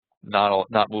complete, but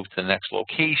not move to the next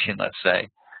location, let's say,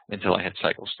 until I hit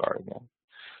cycle start again.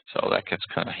 So that gets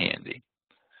kind of handy.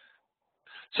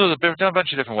 So there's a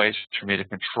bunch of different ways for me to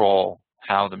control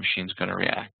how the machine's going to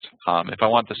react. If I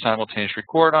want the simultaneous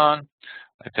record on,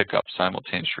 I pick up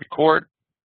simultaneous record.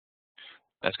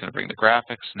 That's going to bring the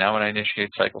graphics. Now when I initiate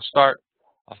cycle start,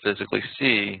 I'll physically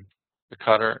see the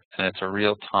cutter, and it's a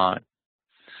real time.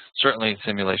 Certainly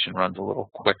simulation runs a little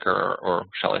quicker, or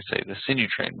shall I say the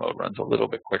SINUTRAIN mode runs a little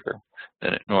bit quicker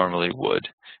than it normally would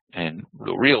in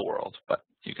the real world, but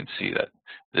you can see that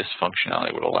this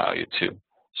functionality would allow you to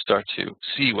start to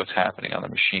see what's happening on the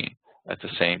machine at the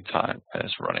same time as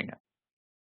running it.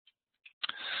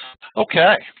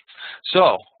 Okay,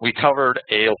 so we covered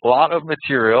a lot of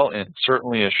material in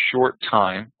certainly a short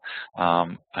time.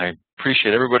 I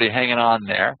appreciate everybody hanging on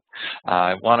there.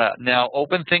 I want to now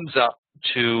open things up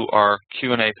to our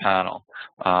Q&A panel.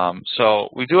 So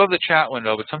we do have the chat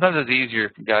window, but sometimes it's easier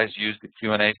if you guys use the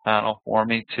Q&A panel for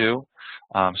me too.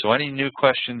 So any new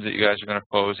questions that you guys are going to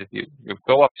pose, if you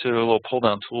go up to the little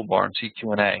pull-down toolbar and see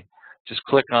Q&A, just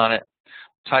click on it,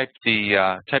 type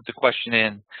the question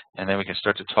in, and then we can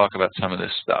start to talk about some of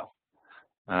this stuff.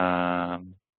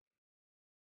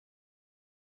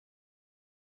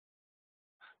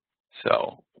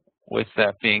 So with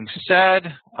that being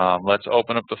said, let's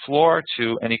open up the floor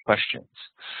to any questions.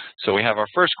 So we have our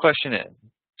first question in.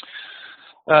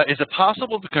 Is it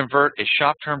possible to convert a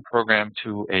ShopTurn program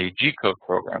to a G-code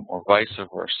program or vice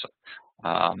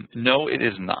versa? No, it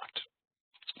is not.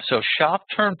 So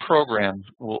ShopTurn programs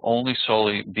will only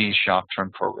solely be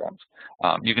ShopTurn programs.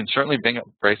 You can certainly bring up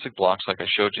basic blocks like I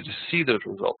showed you to see those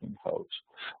resulting codes.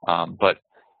 But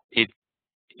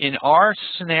in our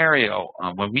scenario,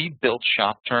 when we built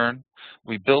ShopTurn,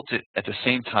 we built it at the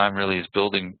same time really as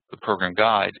building the program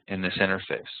guide in this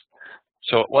interface.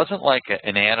 So it wasn't like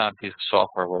an add-on piece of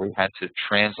software where we had to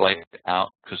translate it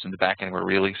out, because in the back end we're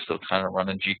really still kind of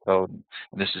running G-code,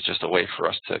 and this is just a way for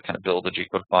us to kind of build a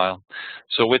G-code file.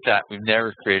 So with that, we've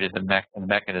never created the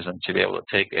mechanism to be able to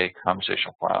take a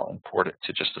conversational file and port it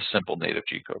to just a simple native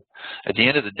G-code. At the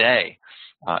end of the day,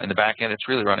 in the back end, it's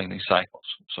really running these cycles.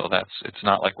 So it's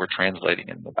not like we're translating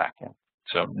in the back end.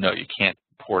 So no, you can't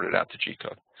port it out to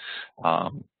G-code.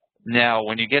 Now,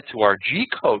 when you get to our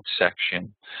G-code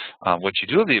section, what you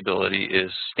do have the ability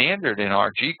is standard in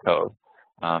our G-code.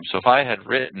 So if I had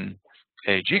written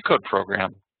a G-code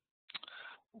program,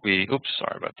 oops,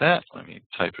 sorry about that. Let me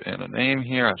type in a name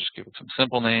here. I'll just give it some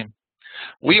simple name.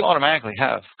 We automatically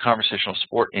have conversational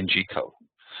support in G-code.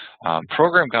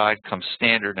 Program Guide comes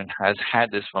standard and has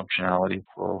had this functionality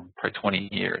for probably 20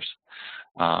 years.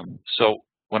 So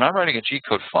when I'm writing a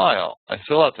G-code file, I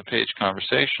fill out the page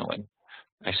conversationally.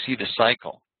 I see the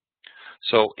cycle.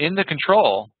 So in the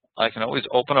control, I can always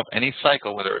open up any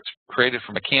cycle, whether it's created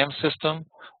from a CAM system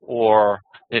or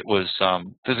it was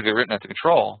physically written at the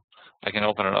control. I can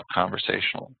open it up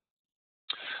conversationally.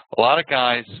 A lot of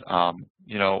guys,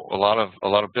 you know, a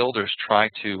lot of builders try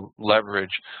to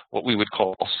leverage what we would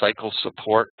call cycle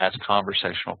support as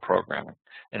conversational programming,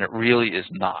 and it really is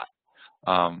not.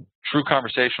 True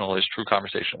conversational is true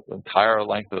conversational. The entire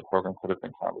length of the program could have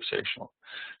been conversational.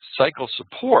 Cycle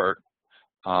support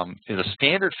is a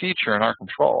standard feature in our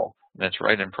control, and that's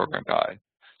right in Program Guide.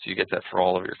 So you get that for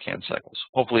all of your CAN cycles.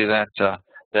 Hopefully that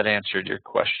answered your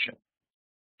question.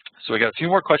 So we got a few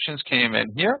more questions came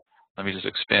in here. Let me just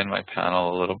expand my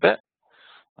panel a little bit.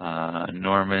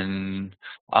 Norman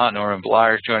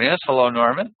Blyer is joining us. Hello,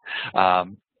 Norman.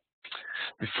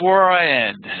 Before I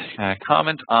end, can I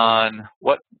comment on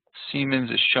what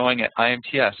Siemens is showing at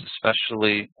IMTS,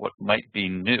 especially what might be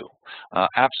new?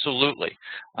 Absolutely.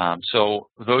 So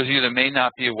those of you that may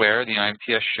not be aware, the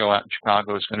IMTS show out in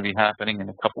Chicago is going to be happening in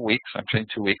a couple weeks, actually in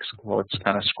 2 weeks. So it's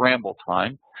kind of scramble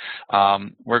time.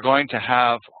 We're going to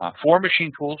have 4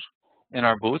 machine tools in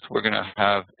our booth. We're going to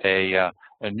have a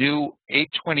new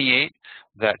 828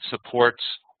 that supports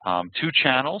 2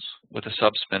 channels with a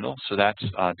sub spindle, so that's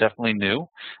definitely new.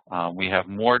 We have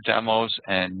more demos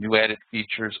and new added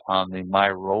features on the My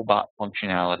Robot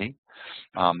functionality.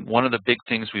 One of the big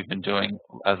things we've been doing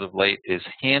as of late is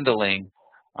handling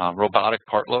robotic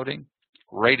part loading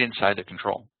right inside the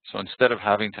control. So instead of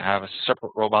having to have a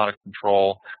separate robotic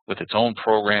control with its own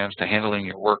programs to handling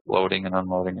your work loading and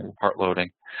unloading and part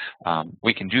loading,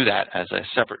 we can do that as a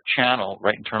separate channel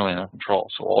right internally in our control.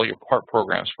 So all your part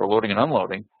programs for loading and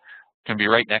unloading can be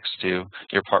right next to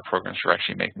your part programs for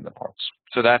actually making the parts.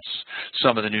 So that's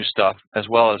some of the new stuff, as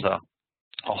well as a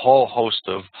whole host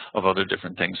of other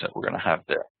different things that we're going to have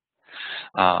there.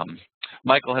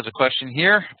 Michael has a question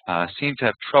here. Seem to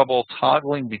have trouble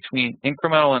toggling between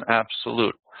incremental and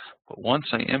absolute. But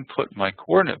once I input my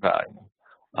coordinate value,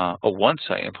 I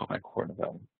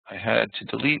had to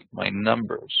delete my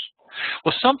numbers.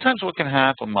 Well, sometimes what can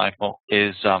happen, Michael,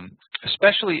 is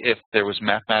especially if there was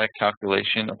mathematical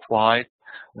calculation applied,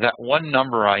 that one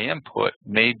number I input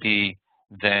may be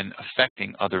then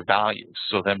affecting other values.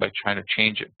 So then by trying to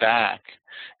change it back,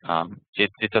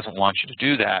 it doesn't want you to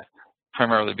do that,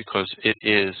 primarily because it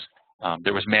is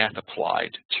there was math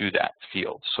applied to that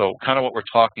field. So kind of what we're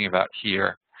talking about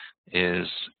here is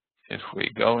if we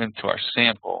go into our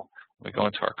sample, we go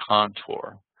into our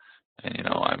contour, and you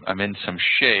know I'm in some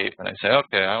shape, and I say,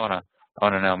 okay, I want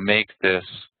to now make this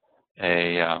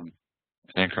an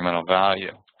incremental value.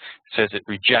 It says it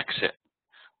rejects it.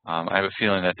 I have a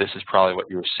feeling that this is probably what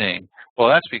you were seeing. Well,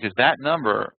 that's because that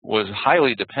number was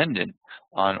highly dependent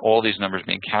on all these numbers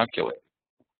being calculated.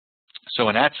 So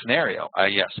in that scenario,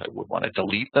 yes, I would want to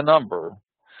delete the number,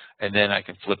 and then I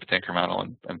can flip it to incremental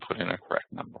and put in a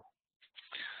correct number.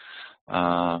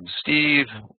 Steve,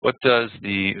 what does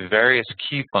the various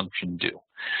key function do?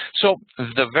 So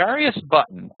the various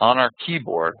button on our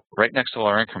keyboard right next to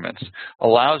our increments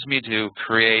allows me to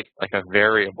create like a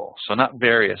variable. So not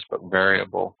various, but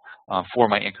variable for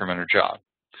my increment or job.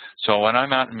 So when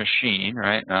I'm out in machine,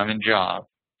 right, and I'm in job,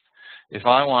 if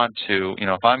I want to, you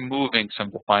know, if I'm moving some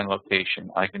defined location,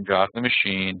 I can jog the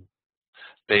machine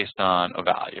based on a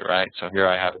value, right? So here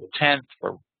I have a tenth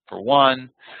for 1,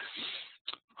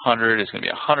 100 is going to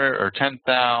be 100 or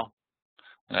 10,000,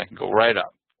 and I can go right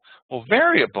up. Well,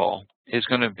 variable is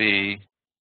going to be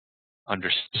under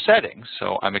settings.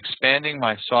 So I'm expanding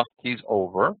my soft keys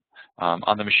over.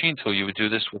 On the machine tool, you would do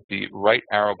this with the right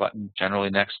arrow button, generally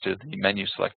next to the menu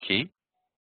select key.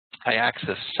 I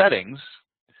access settings,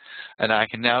 and I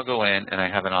can now go in and I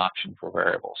have an option for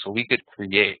variable. So we could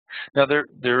create. Now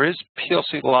there is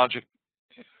PLC logic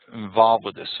involved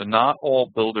with this. So not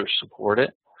all builders support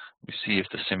it. Let me see if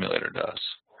the simulator does.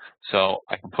 So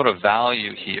I can put a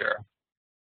value here.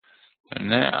 And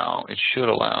now it should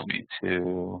allow me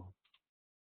to,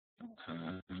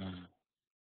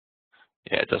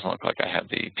 yeah, it doesn't look like I have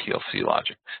the PLC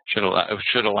logic. It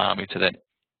should allow me to then,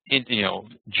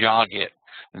 jog it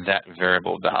that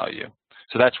variable value.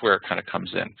 So that's where it kind of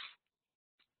comes in.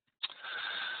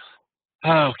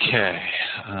 Okay.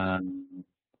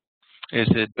 Is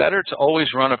it better to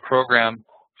always run a program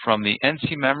from the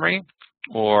NC memory,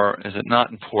 or is it not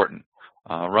important?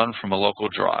 Run from a local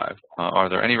drive. Are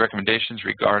there any recommendations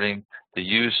regarding the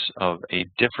use of a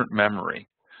different memory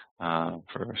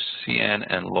for CN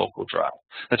and local drive?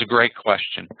 That's a great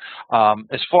question.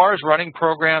 As far as running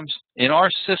programs, in our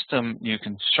system, you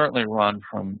can certainly run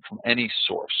from any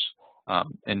source.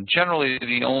 And generally,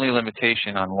 the only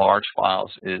limitation on large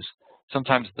files is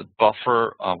sometimes the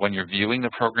buffer, when you're viewing the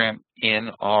program in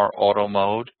our auto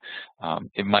mode,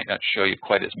 it might not show you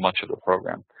quite as much of the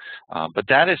program. But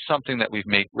that is something that we've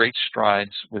made great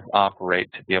strides with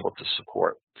Operate to be able to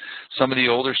support. Some of the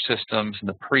older systems and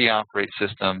the pre-Operate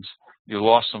systems, you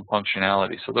lost some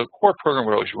functionality. So the core program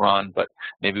would always run, but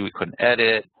maybe we couldn't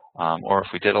edit, or if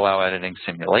we did allow editing,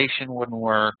 simulation wouldn't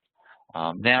work.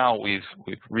 Now we've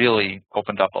really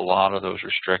opened up a lot of those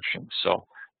restrictions. So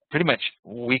pretty much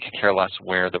we could care less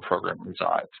where the program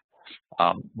resides.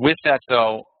 With that,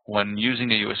 though, when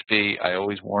using a USB, I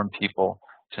always warn people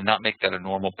to not make that a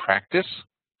normal practice,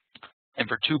 and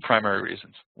for two primary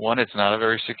reasons. One, it's not a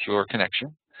very secure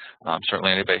connection.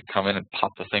 Certainly anybody can come in and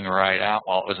pop the thing right out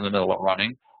while it was in the middle of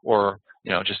running, or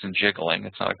just in jiggling.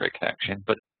 It's not a great connection.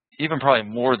 But even probably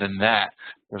more than that,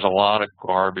 there's a lot of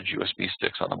garbage USB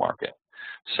sticks on the market.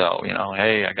 So,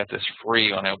 hey, I got this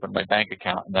free when I opened my bank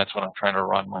account, and that's what I'm trying to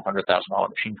run my $100,000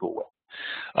 machine tool with.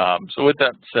 So with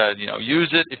that said, use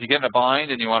it. If you get in a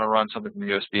bind and you want to run something from the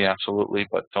USB, absolutely,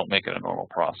 but don't make it a normal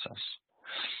process.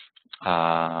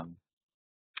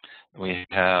 We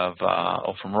have,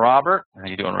 from Robert. How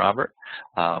you doing, Robert?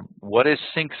 What is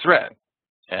sync thread?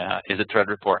 Is it thread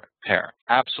repair?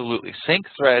 Absolutely. Sync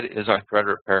thread is our thread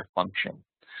repair function.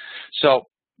 So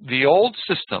the old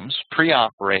systems,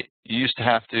 pre-Operate, you used to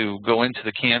have to go into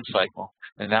the CAN cycle,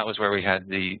 and that was where we had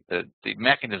the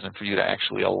mechanism for you to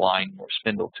actually align your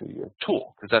spindle to your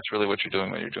tool, because that's really what you're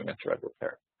doing when you're doing a thread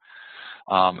repair.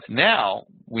 Now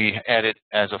we add it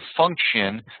as a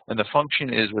function, and the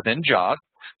function is within jog.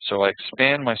 So I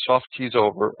expand my soft keys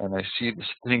over, and I see the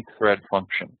sync thread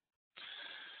function.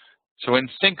 So in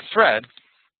sync thread,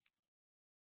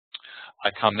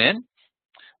 I come in,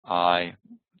 I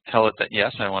tell it that,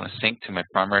 yes, I want to sync to my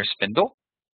primary spindle.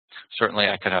 Certainly,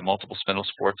 I could have multiple spindle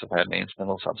supports if I had main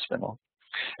spindle, sub spindle.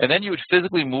 And then you would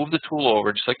physically move the tool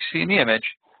over, just like you see in the image,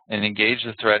 and engage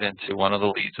the thread into one of the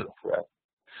leads of the thread.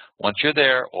 Once you're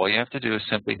there, all you have to do is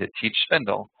simply hit Teach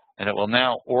Spindle, and it will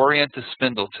now orient the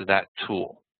spindle to that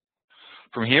tool.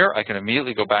 From here, I can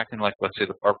immediately go back and, let's say,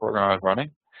 the part program I was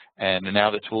running, and now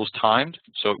the tool's timed.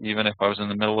 So even if I was in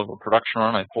the middle of a production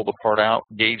run, I pulled the part out,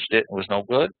 gauged it, it was no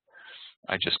good,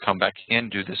 I just come back in,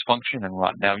 do this function, and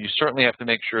run. Now, you certainly have to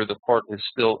make sure the part is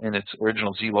still in its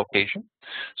original Z location.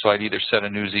 So I'd either set a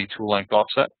new Z tool length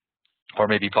offset, or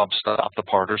maybe bump stop the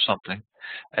part or something.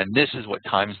 And this is what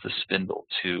times the spindle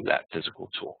to that physical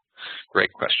tool.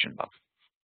 Great question, Bob.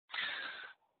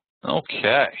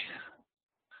 Okay.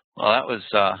 Well, that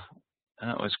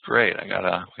was great. We got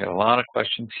a lot of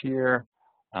questions here.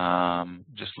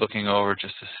 Just looking over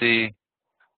just to see.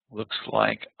 Looks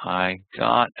like I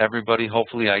got everybody.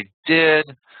 Hopefully I did.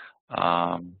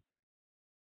 All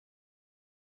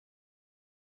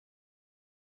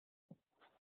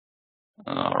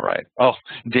right. Oh,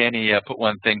 Danny put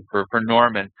one thing for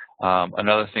Norman.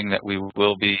 Another thing that we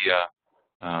will be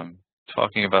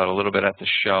talking about a little bit at the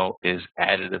show is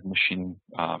additive machining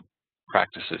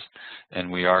practices. And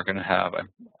we are going to have,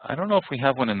 I don't know if we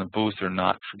have one in the booth or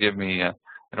not. Forgive me.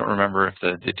 I don't remember if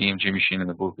the DMG machine in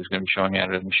the booth is going to be showing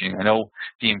additive machining. I know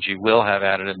DMG will have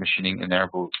additive machining in their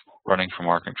booth running from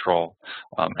our control.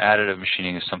 Additive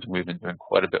machining is something we've been doing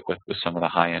quite a bit with some of the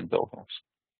high-end buildings.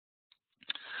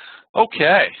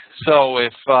 Okay, so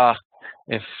if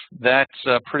that's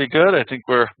pretty good, I think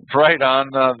we're right on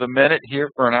the minute here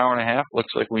for an hour and a half.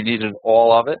 Looks like we needed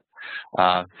all of it.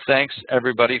 Thanks,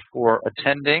 everybody, for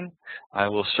attending. I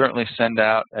will certainly send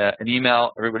out an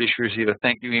email. Everybody should receive a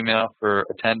thank you email for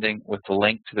attending with the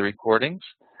link to the recordings.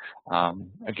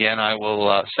 Again, I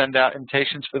will send out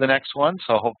invitations for the next one,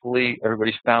 so hopefully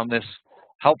everybody's found this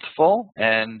helpful,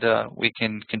 and we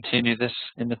can continue this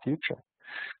in the future.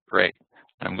 Great.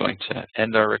 I'm going to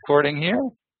end our recording here,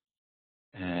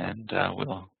 and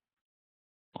we'll